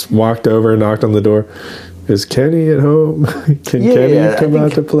 just walked over and knocked on the door. Is Kenny at home? Can Kenny come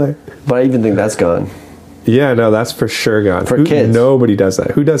out to play? But I even think that's gone. Yeah, no, that's for sure gone. For kids. Nobody does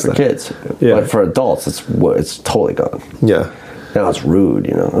that. Who does that? For kids. Yeah. But for adults, it's totally gone. Yeah. Now it's rude,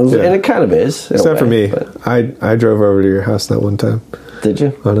 And it kind of is. Except for me. But I drove over to your house that one time. Did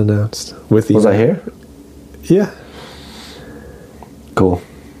you? Unannounced. With you. Was I here? Yeah. Cool.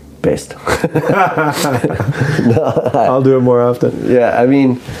 Based. I'll do it more often. Yeah, I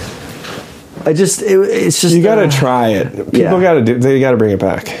mean... it's just you gotta try it. People they gotta bring it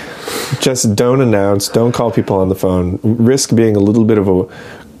back. Just don't announce. Don't call people on the phone. Risk being a little bit of a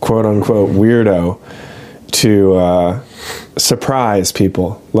quote unquote weirdo to surprise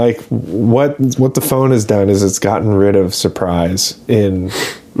people. Like what the phone has done is it's gotten rid of surprise in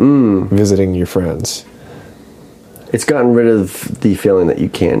visiting your friends. It's gotten rid of the feeling that you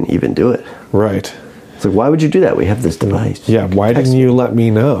can't even do it. Right. It's like, why would you do that? We have this device. Yeah, why didn't you let me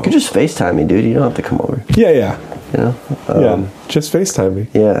know? You could just FaceTime me, dude. You don't have to come over. Yeah. You know? Yeah, just FaceTime me.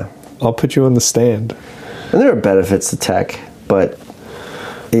 Yeah. I'll put you on the stand. And there are benefits to tech, but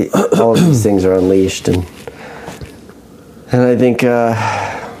all of these things are unleashed, and I think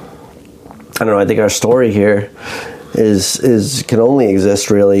I don't know. I think our story here is can only exist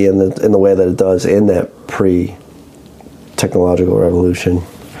really in the way that it does in that pre-technological revolution.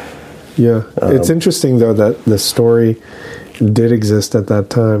 Yeah, it's interesting though that the story did exist at that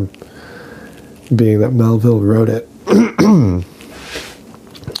time, being that Melville wrote it,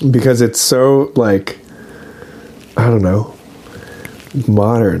 because it's so like, I don't know,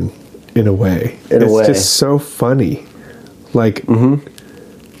 modern in a way. It's just so funny. Like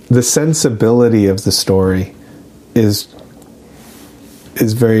the sensibility of the story is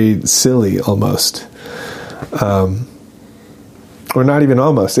very silly almost. Or not even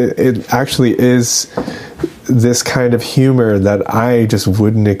almost. It actually is this kind of humor that I just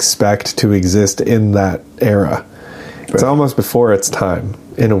wouldn't expect to exist in that era. Right. It's almost before its time,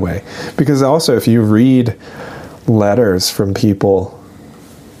 in a way. Because also, if you read letters from people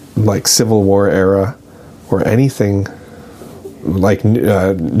like Civil War era or anything like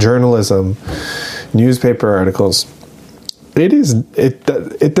journalism, newspaper articles,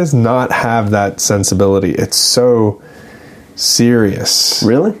 it does not have that sensibility. It's so serious.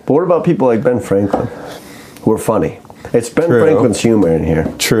 Really? But what about people like Ben Franklin, who are funny? It's Ben Franklin's humor in here.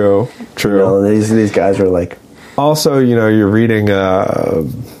 True. You know, these guys are like. Also, you know, you're reading I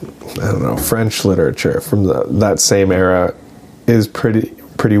don't know, French literature from that same era is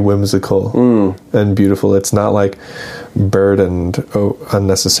pretty whimsical and beautiful. It's not like burdened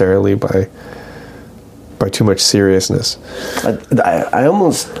unnecessarily by too much seriousness. I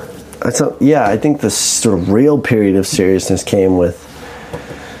think the sort of real period of seriousness came with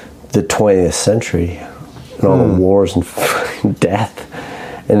the 20th century and all the wars and death.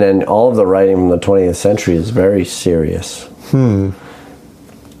 And then all of the writing from the 20th century is very serious. You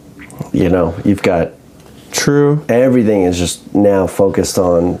know, you've got... True. Everything is just now focused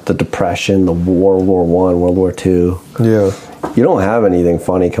on the Depression, the World War I, World War II. Yeah. You don't have anything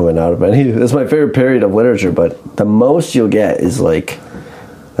funny coming out of it. It's my favorite period of literature, but the most you'll get is like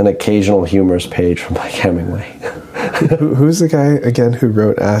an occasional humorous page from like Hemingway. Who's the guy again who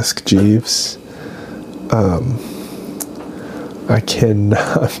wrote Ask Jeeves? I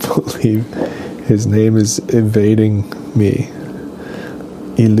cannot believe his name is eluding me.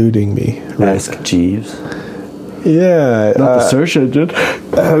 Right? Ask Jeeves. Yeah, not the search engine.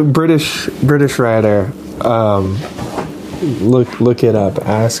 British writer. Look it up.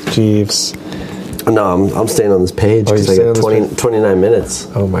 Ask Jeeves. No, I'm staying on this page because I got 29 minutes.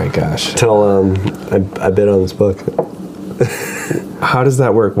 Oh my gosh! Till I bid on this book. How does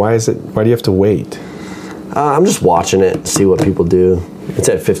that work? Why do you have to wait? I'm just watching it, see what people do. It's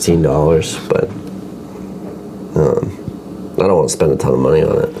at $15, but I don't want to spend a ton of money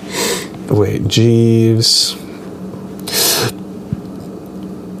on it. Wait, Jeeves.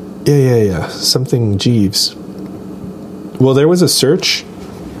 Yeah. Something Jeeves. Well, there was a search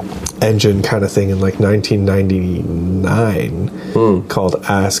engine kind of thing in like 1999 called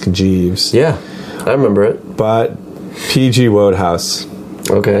Ask Jeeves. Yeah, I remember it. But P.G. Wodehouse.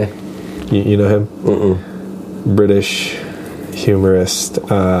 Okay. You know him? Mm-mm. British humorist.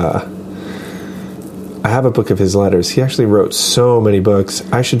 I have a book of his letters. He actually wrote so many books.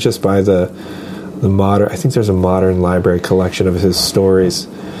 I should just buy the modern... I think there's a modern library collection of his stories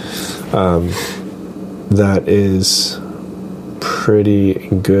that is pretty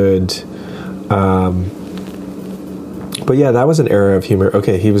good. But yeah, that was an era of humor.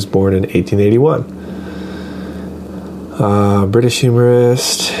 Okay, he was born in 1881. British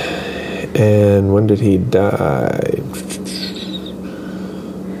humorist. And when did he die?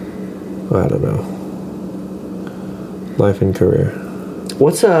 I don't know. Life and career.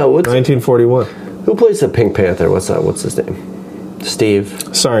 What's 1941. Who plays the Pink Panther? What's his name? Steve.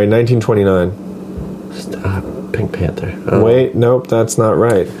 Sorry, 1929. Pink Panther. Wait, nope, that's not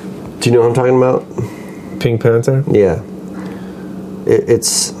right. Do you know what I'm talking about? Pink Panther? Yeah.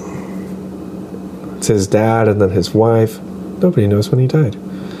 It's his dad and then his wife. Nobody knows when he died.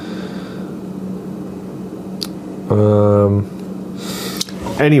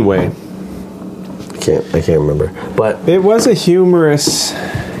 Anyway. I can't remember. But it was a humorous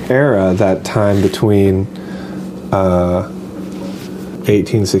era, that time between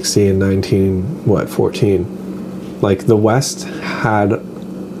 1860 and 14. like the West had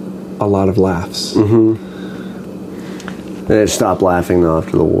a lot of laughs. They stopped laughing though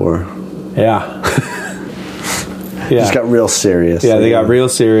after the war. Yeah. Just got real serious. Yeah, they got real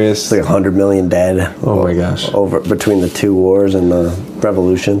serious. It's like 100 million dead. Oh my gosh! Over between the two wars and the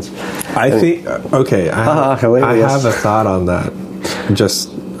revolutions. I think okay. I have a thought on that.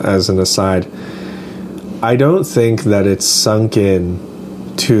 Just as an aside, I don't think that it's sunk in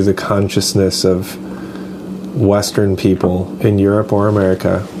to the consciousness of Western people in Europe or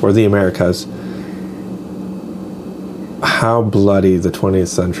America or the Americas how bloody the 20th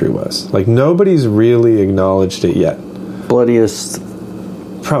century was. Like, nobody's really acknowledged it yet. Bloodiest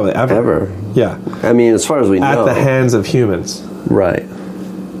probably ever. Yeah. I mean, as far as we know. At the hands of humans. Right.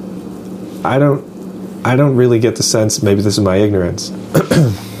 I don't really get the sense, maybe this is my ignorance,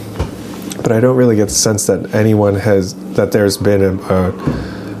 but I don't really get the sense that that there's been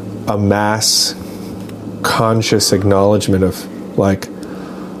a mass conscious acknowledgement of, like,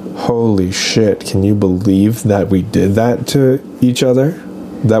 holy shit, can you believe that we did that to each other?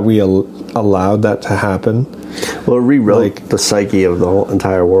 That we allowed that to happen? Well, it rewrote the psyche of the whole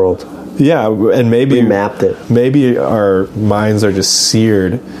entire world. Yeah, and maybe we mapped it. Maybe our minds are just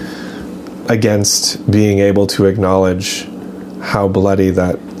seared against being able to acknowledge how bloody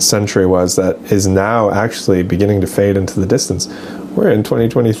that century was, that is now actually beginning to fade into the distance. We're in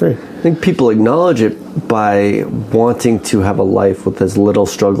 2023. I think people acknowledge it by wanting to have a life with as little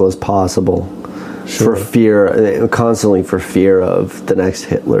struggle as possible. Sure. For fear, constantly for fear of the next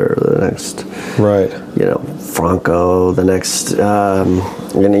Hitler, the next, right? Franco, the next, on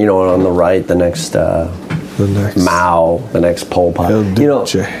the right, the next Mao, the next Pol Pot. No,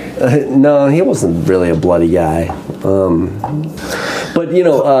 he wasn't really a bloody guy. But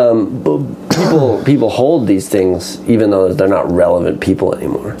people hold these things even though they're not relevant people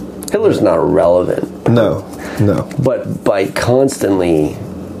anymore. Hitler's not relevant. No. But by constantly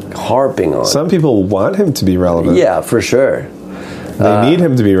harping on, some people want him to be relevant. Yeah, for sure. They need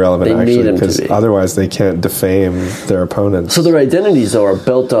him to be relevant, actually, because otherwise they can't defame their opponents. So their identities, though, are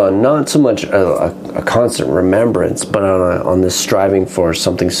built on not so much a constant remembrance, but on this striving for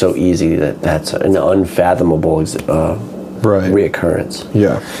something so easy that's an unfathomable reoccurrence.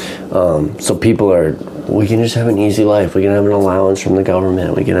 Yeah. So people we can just have an easy life. We can have an allowance from the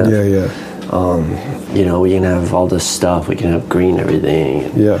government. We can have, we can have all this stuff. We can have green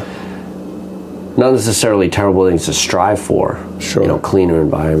everything. Yeah. Not necessarily terrible things to strive for. Sure. Cleaner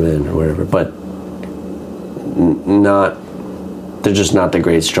environment or whatever, but they're just not the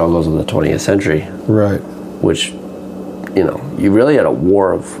great struggles of the 20th century. Right. Which, you really had a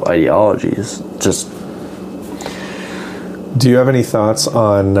war of ideologies. Just. Do you have any thoughts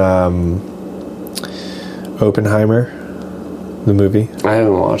on Oppenheimer, the movie? I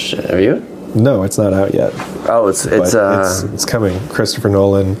haven't watched it. Have you? No, it's not out yet. Oh, it's coming. Christopher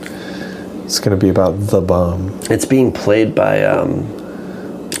Nolan. It's going to be about the bomb. It's being played by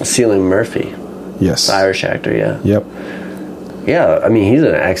Cillian Murphy. Yes. The Irish actor, yeah. Yep. Yeah, I mean, he's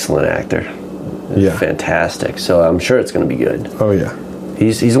an excellent actor. Yeah. Fantastic. So I'm sure it's going to be good. Oh, yeah.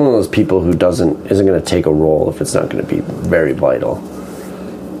 He's one of those people who isn't going to take a role if it's not going to be very vital.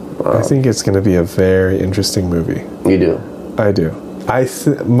 I think it's going to be a very interesting movie. You do? I do.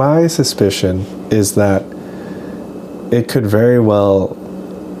 My suspicion is that it could very well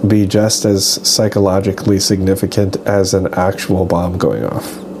be just as psychologically significant as an actual bomb going off.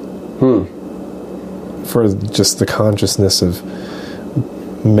 For just the consciousness of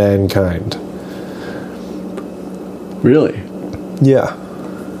mankind. Really? Yeah.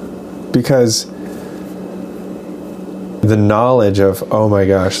 Because the knowledge of, oh my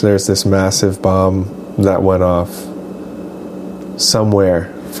gosh, there's this massive bomb that went off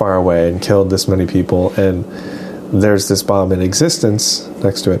somewhere far away and killed this many people, and there's this bomb in existence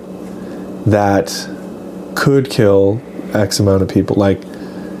next to it that could kill X amount of people. Like,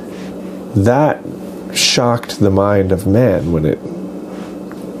 that shocked the mind of man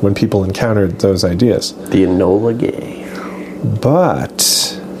when people encountered those ideas. The Enola Gay. But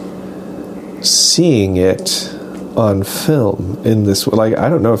seeing it on film in this, like, I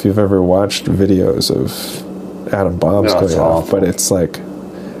don't know if you've ever watched videos of atom bombs going off, but it's like,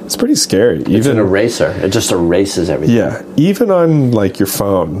 it's pretty scary. It's an eraser. It just erases everything. Yeah. Even on, like, your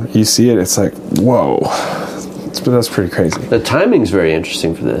phone, you see it, it's like, whoa. That's pretty crazy. The timing's very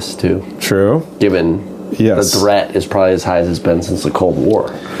interesting for this, too. True. Given the threat is probably as high as it's been since the Cold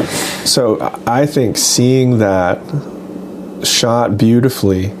War. So I think seeing that shot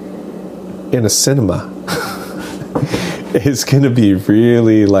beautifully in a cinema is going to be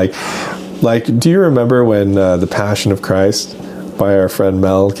really, like, do you remember when The Passion of Christ by our friend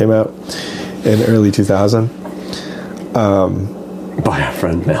Mel came out in early 2000? By our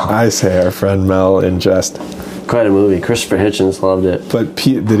friend Mel. I say our friend Mel in jest. Quite a movie. Christopher Hitchens loved it. But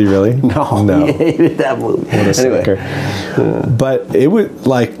Pete, did he really? No. He hated that movie. What a sucker. But it would,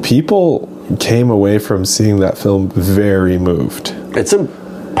 like, people came away from seeing that film very moved. It's a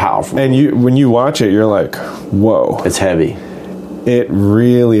powerful movie. And when you watch it, you're like, whoa. It's heavy. It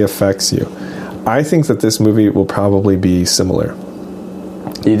really affects you. I think that this movie will probably be similar.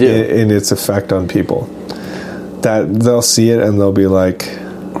 You do? In its effect on people. That they'll see it and they'll be like,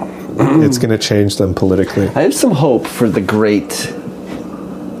 it's going to change them politically. I have some hope for the great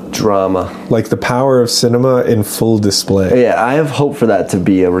drama. Like the power of cinema in full display. Yeah, I have hope for that to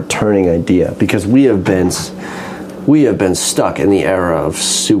be a returning idea, because we have been stuck in the era of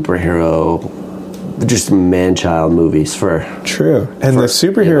superhero, just man-child movies for... True. And the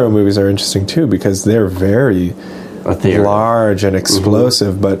superhero movies are interesting too, because they're very large and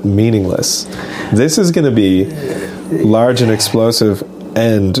explosive, but meaningless. This is going to be large and explosive,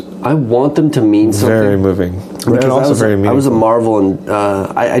 and I want them to mean something. Very moving. And also very meaningful. I was a Marvel, and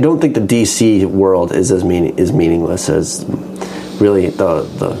I don't think the DC world is as meaningless as really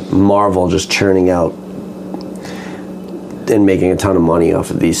the Marvel just churning out and making a ton of money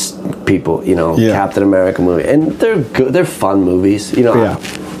off of these people, Captain America movie, and they're good. They're fun movies,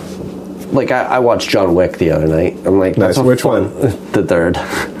 I watched John Wick the other night. I'm like, nice. Which one? The third.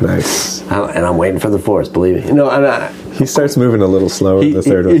 Nice. And I'm waiting for the fourth. Believe me. He starts moving a little slower. The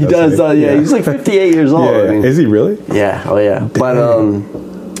third one. He does. Yeah, he's like 58 years old. Yeah. Is he really? Yeah. Oh yeah. Dang. But I'm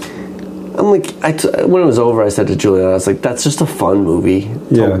like, when it was over, I said to Juliana, I was like, that's just a fun movie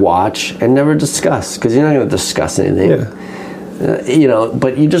to watch and never discuss, because you're not going to discuss anything. Yeah.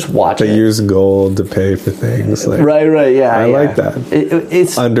 But you just watch it. They use gold to pay for things. Right, yeah. I like that.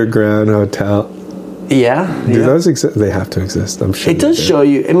 It's underground hotel. Yeah. Do those exist? They have to exist, I'm sure. It does show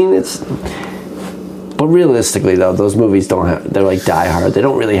you, but realistically, though, those movies they're like Die Hard. They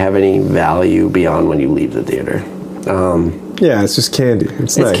don't really have any value beyond when you leave the theater. Yeah, it's just candy.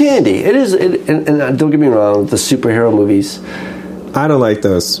 It's nice. Candy. It is, and don't get me wrong, the superhero movies... I don't like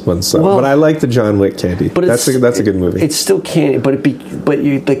those ones, but I like the John Wick candy. But that's a good movie. It's still candy, but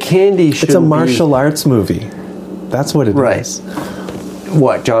the candy should. It's a martial arts movie. That's what it is.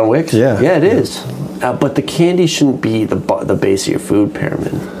 What, John Wick? Yeah, it is. But the candy shouldn't be the base of your food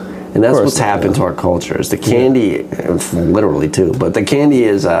pyramid, and that's what's happened to our culture. Is the candy, literally too, but the candy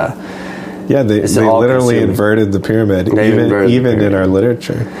is. They literally inverted the pyramid, even in our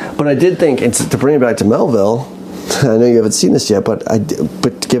literature. But I did think, and to bring it back to Melville. I know you haven't seen this yet, but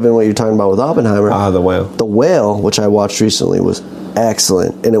given what you're talking about with Oppenheimer, The Whale. The Whale, which I watched recently, was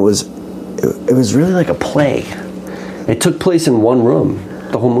excellent, and it was really like a play. It took place in one room,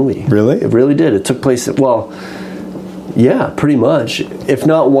 the whole movie. Really? It really did. It took place pretty much. If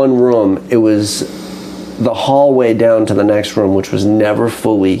not one room, it was the hallway down to the next room, which was never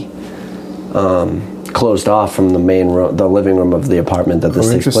fully closed off from the main room, the living room of the apartment that this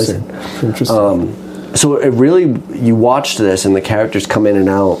takes place in. Interesting. So it really, you watch this and the characters come in and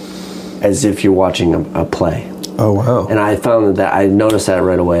out as if you're watching a play. Oh, wow. And I found that I noticed that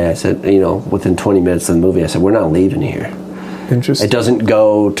right away. I said, within 20 minutes of the movie, I said, we're not leaving here. Interesting. It doesn't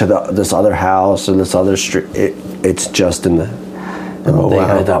go to this other house or this other street. It's just in the thing.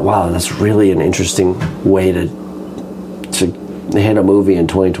 Wow. I thought, wow, that's really an interesting way to hit a movie in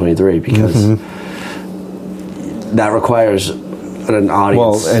 2023, because that requires an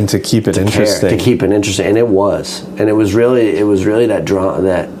audience, and to keep it interesting, and it was really that drama,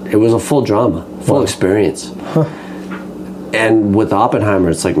 that it was a full drama, full experience. And with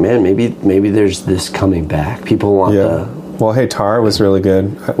Oppenheimer, it's like, man, maybe there's this coming back. People want hey, Tar was really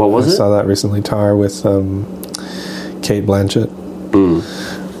good. What was it? I saw that recently. Tar with Kate Blanchett.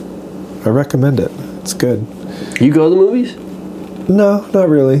 I recommend it. It's good. You go to the movies? No, not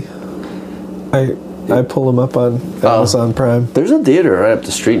really. I pull them up on Amazon Prime. There's a theater right up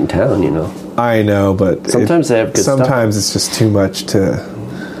the street in town, I know, but sometimes they have good stuff. Sometimes it's just too much to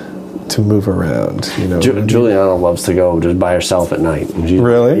move around, Juliana loves to go just by herself at night.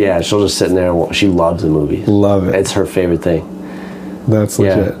 Really? Yeah, she'll just sit in there and she loves the movies. Love it. It's her favorite thing. That's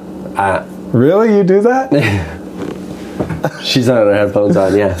legit. Yeah. Really? You do that? She's on her headphones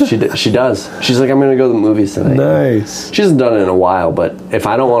on. Yeah, she does. She's like, I'm going to go to the movies tonight. Nice. She hasn't done it in a while, but if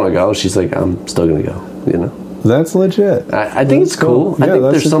I don't want to go, she's like, I'm still going to go. That's legit. I think it's cool. I think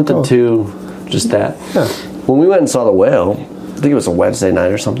there's something to just that. Yeah. When we went and saw The Whale, I think it was a Wednesday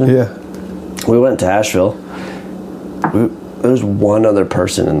night or something. Yeah. We went to Asheville. There was one other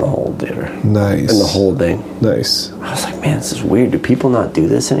person in the whole theater. Nice. In the whole thing. Nice. I was like, man, this is weird. Do people not do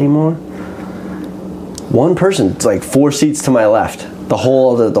this anymore? One person, it's like 4 seats to my left. The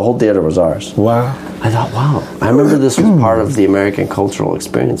whole theater was ours. Wow. I thought, wow. I remember this was part of the American cultural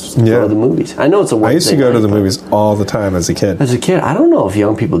experience. To go to the movies. I know it's a weird I used to go to the movies all the time as a kid. As a kid, I don't know if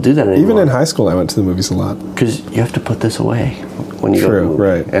young people do that anymore. Even in high school, I went to the movies a lot. Because you have to put this away when you go to the movie.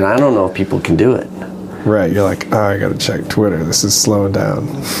 Right. And I don't know if people can do it. Right. You're like, I got to check Twitter. This is slowing down.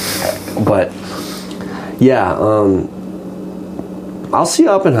 But, yeah, I'll see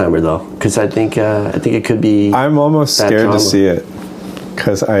Oppenheimer, though, because I think it could be... I'm almost scared to see it,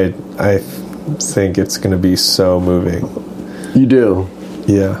 because I think it's going to be so moving. You do?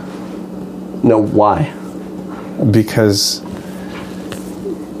 Yeah. No, why? Because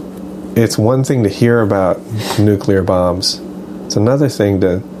it's one thing to hear about nuclear bombs. It's another thing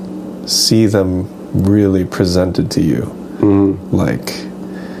to see them really presented to you. Like,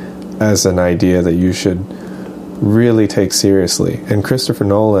 as an idea that you should really take seriously. And Christopher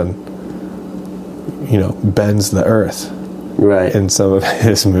Nolan, bends the earth. Right. In some of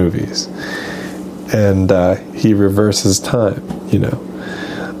his movies. And he reverses time,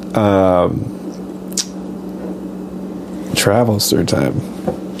 travels through time.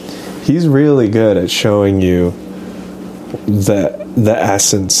 He's really good at showing you the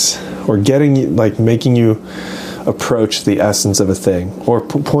essence, or getting you, like, making you approach the essence of a thing, or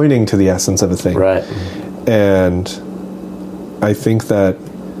pointing to the essence of a thing. Right. And I think that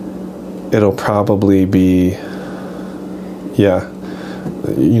it'll probably be,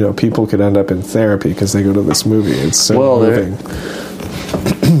 people could end up in therapy because they go to this movie. It's so moving.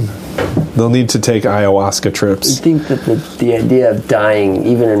 They'll need to take ayahuasca trips. You think that the idea of dying,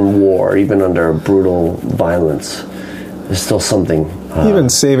 even in war, even under brutal violence, there's still something... even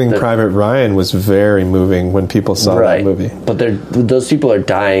Saving Private Ryan was very moving when people saw that movie. But those people are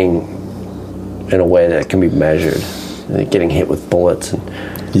dying in a way that can be measured. They're getting hit with bullets.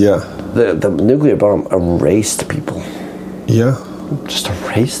 The nuclear bomb erased people. Yeah. Just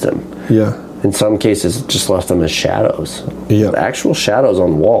erased them. Yeah. In some cases, it just left them as shadows. Yeah. Actual shadows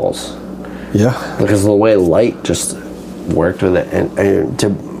on walls. Yeah. Because of the way light just worked with it. And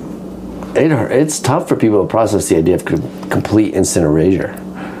it's tough for people to process the idea of complete instant erasure.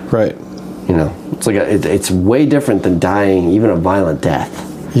 Right. It's like it's way different than dying, even a violent death.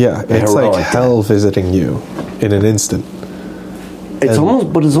 Yeah, it's like hell visiting you in an instant. It's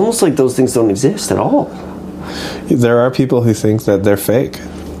almost like those things don't exist at all. There are people who think that they're fake.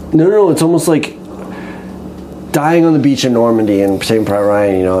 No, it's almost like dying on the beach in Normandy and Saving Private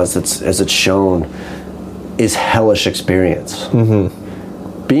Ryan, as it's shown, is hellish experience.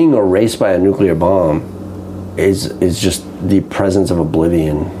 Being erased by a nuclear bomb is just the presence of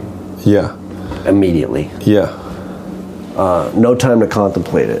oblivion. Yeah. Immediately. Yeah. No time to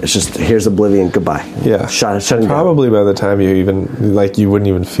contemplate it. It's just, here's oblivion, goodbye. Yeah. Shutting Probably down. By the time you wouldn't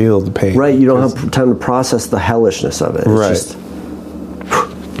even feel the pain. Right, you don't have time to process the hellishness of it. It's just...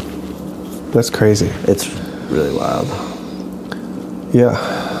 That's crazy. It's really wild. Yeah.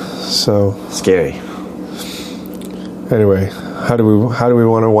 So... Scary. Anyway, how do we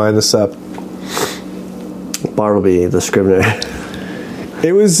want to wind this up? Bartleby, the Scrivener.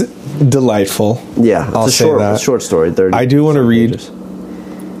 It was delightful. Yeah, I'll say that. Short story. 30. I do want to read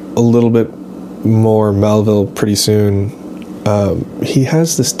a little bit more Melville pretty soon. He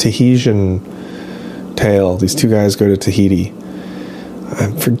has this Tahitian tale. These two guys go to Tahiti.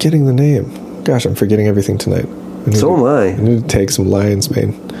 I'm forgetting the name. Gosh, I'm forgetting everything tonight. So am I. I need to take some lion's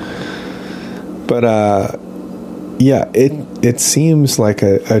mane. But it seems like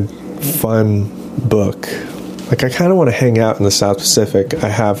a fun book. Like, I kind of want to hang out in the South Pacific. I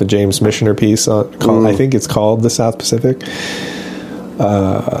have a James Michener piece called, I think it's called The South Pacific.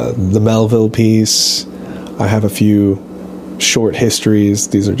 The Melville piece. I have a few short histories.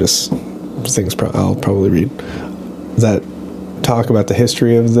 These are just things I'll probably read that talk about the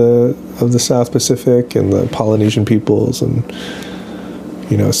history of the South Pacific and the Polynesian peoples and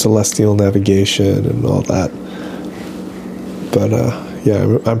celestial navigation and all that. But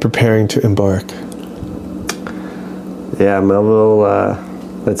I'm preparing to embark. Yeah, Melville,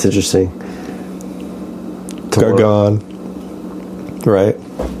 that's interesting. Gauguin, right?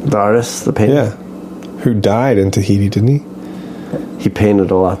 The artist, the painter? Yeah. Who died in Tahiti, didn't he? He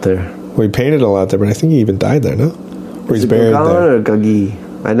painted a lot there. Well, he painted a lot there, but I think he even died there, no? Or he's buried Gauguin there. or Gauguin?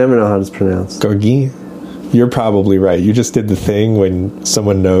 I never know how it's pronounced. Gauguin? You're probably right. You just did the thing when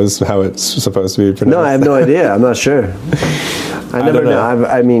someone knows how it's supposed to be pronounced. No, I have no idea. I'm not sure. I never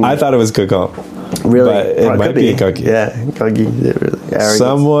know. I thought it was Gauguin. Really? But it might be Gauguin. Yeah, Gauguin. Really.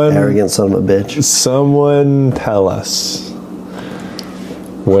 Arrogant son of a bitch. Someone tell us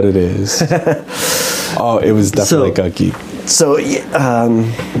what it is. Oh, it was definitely Gauguin. So, you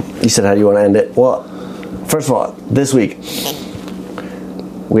said, how do you want to end it? Well, first of all, this week,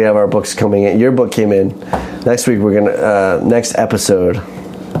 We have our books coming in. Your book came in. Next week, we're going to... next episode,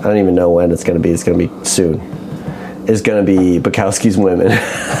 I don't even know when it's going to be. It's going to be soon. Is going to be Bukowski's Women.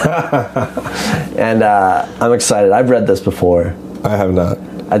 And I'm excited. I've read this before. I have not.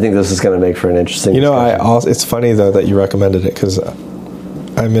 I think this is going to make for an interesting discussion. It's funny, though, that you recommended it, because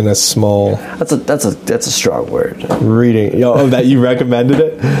I'm in a small... That's a strong word. Reading. Oh, that you recommended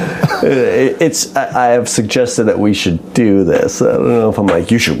it? I have suggested that we should do this. I don't know if I'm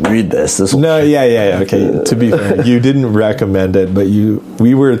like, you should read this. No, yeah. Okay, to be fair, you didn't recommend it, but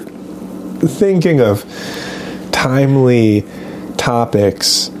we were thinking of timely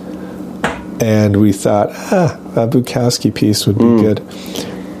topics, and we thought, a Bukowski piece would be good.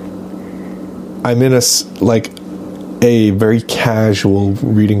 I'm in a very casual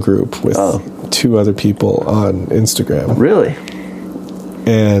reading group with 2 other people on Instagram. Really?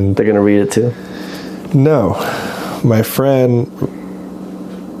 And they're going to read it too? No. My friend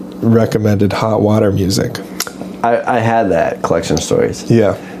recommended Hot Water Music. I had that collection of stories.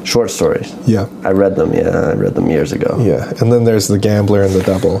 Yeah. Short stories. Yeah. I read them years ago. Yeah. And then there's The Gambler and the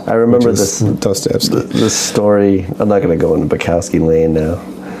Double. I remember this Dostoevsky. This story, I'm not going to go into Bukowski lane now.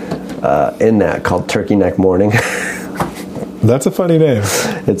 In that, called Turkey Neck Morning. That's a funny name.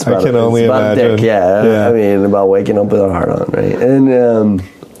 It's about, I can only imagine. Dick, yeah. I mean, about waking up with a heart on, right? And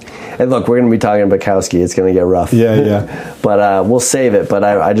look, we're going to be talking Bukowski. It's going to get rough. Yeah. But we'll save it. But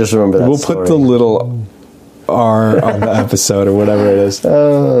I just remember that story. We'll put the little R on the episode or whatever it is.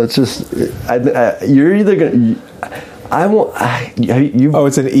 Oh, it's just... you're either going to... I won't...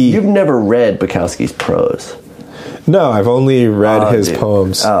 it's an E. You've never read Bukowski's prose. No, I've only read his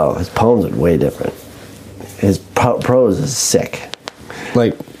poems. Oh, his poems are way different. His prose is sick.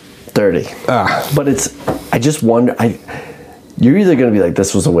 Like... dirty. But it's... I just wonder... You're either going to be like,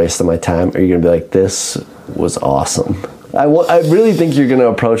 this was a waste of my time, or you're going to be like, this was awesome. I really think you're going to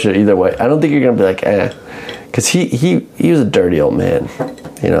approach it either way. I don't think you're going to be like, because he was a dirty old man,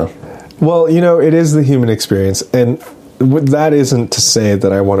 you know? Well, it is the human experience, and that isn't to say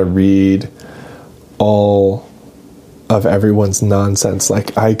that I want to read all of everyone's nonsense.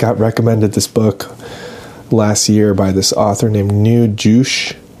 Like, I got recommended this book last year by this author named New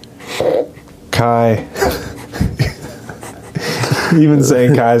Juice Kai. Even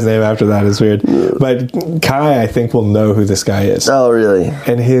saying Kai's name after that is weird. But Kai, I think, will know who this guy is. Oh, really?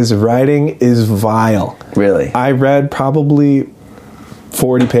 And his writing is vile. Really? I read probably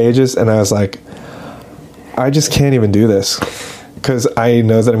 40 pages, and I was like, I just can't even do this, because I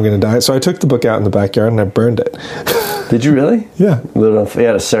know that I'm going to die. So I took the book out in the backyard, and I burned it. Did you really? Yeah. He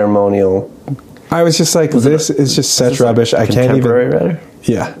had a ceremonial... I was just like, this is just such rubbish. I can't even... Contemporary writer?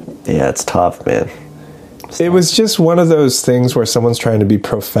 Yeah. Yeah, it's tough, man. It was just one of those things where someone's trying to be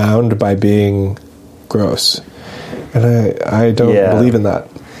profound by being gross. And I don't believe in that.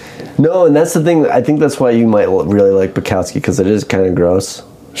 No, and that's the thing. I think that's why you might really like Bukowski, because it is kind of gross.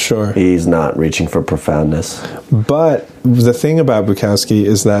 Sure. He's not reaching for profoundness. But the thing about Bukowski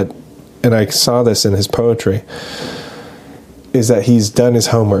is that, and I saw this in his poetry, is that he's done his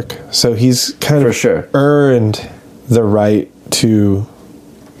homework. So he's kind of earned the right to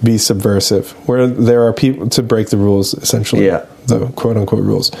be subversive, where there are people to break the rules, essentially, the quote-unquote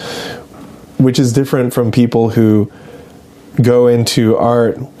rules, which is different from people who go into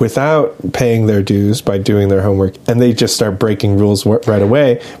art without paying their dues by doing their homework, and they just start breaking rules right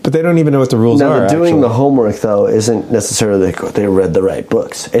away, but they don't even know what the rules are. Now, doing the homework, though, isn't necessarily they read the right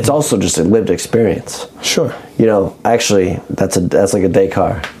books. It's also just a lived experience. Sure. Actually, that's like a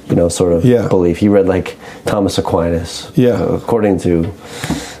Descartes, sort of belief. He read, like, Thomas Aquinas. Yeah. According to,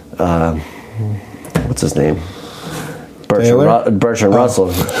 what's his name? Bertrand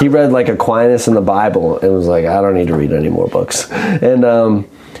Russell. He read like Aquinas in the Bible and was like, I don't need to read any more books, and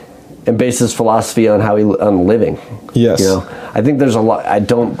based his philosophy on on living. Yes. I think there's a lot. I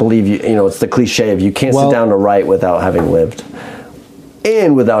don't believe it's the cliche of you can't sit down to write without having lived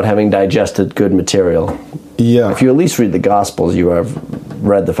and without having digested good material. Yeah. If you at least read the Gospels, you have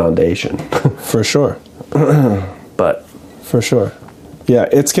read the foundation. For sure. But for sure. Yeah,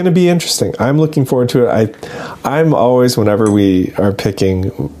 it's going to be interesting. I'm looking forward to it. I'm always, whenever we are picking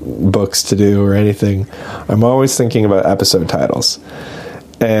books to do or anything, I'm always thinking about episode titles.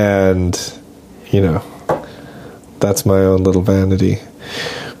 And, that's my own little vanity.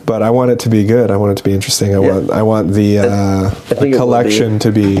 But I want it to be good. I want it to be interesting. I want the collection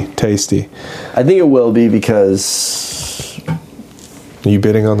to be tasty. I think it will be, because... Are you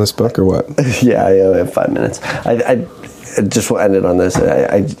bidding on this book or what? Yeah, I have 5 minutes. I just will end it on this.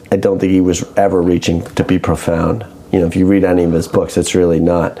 I don't think he was ever reaching to be profound. If you read any of his books, it's really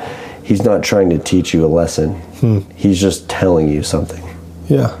not. He's not trying to teach you a lesson. He's just telling you something.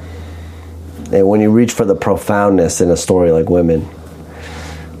 Yeah. And when you reach for the profoundness in a story like Women,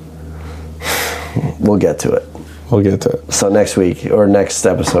 we'll get to it. We'll get to it. So next week, or next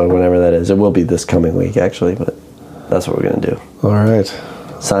episode, whenever that is, it will be this coming week, actually, but that's what we're going to do. All right.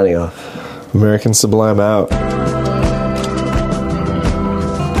 Signing off. American Sublime out.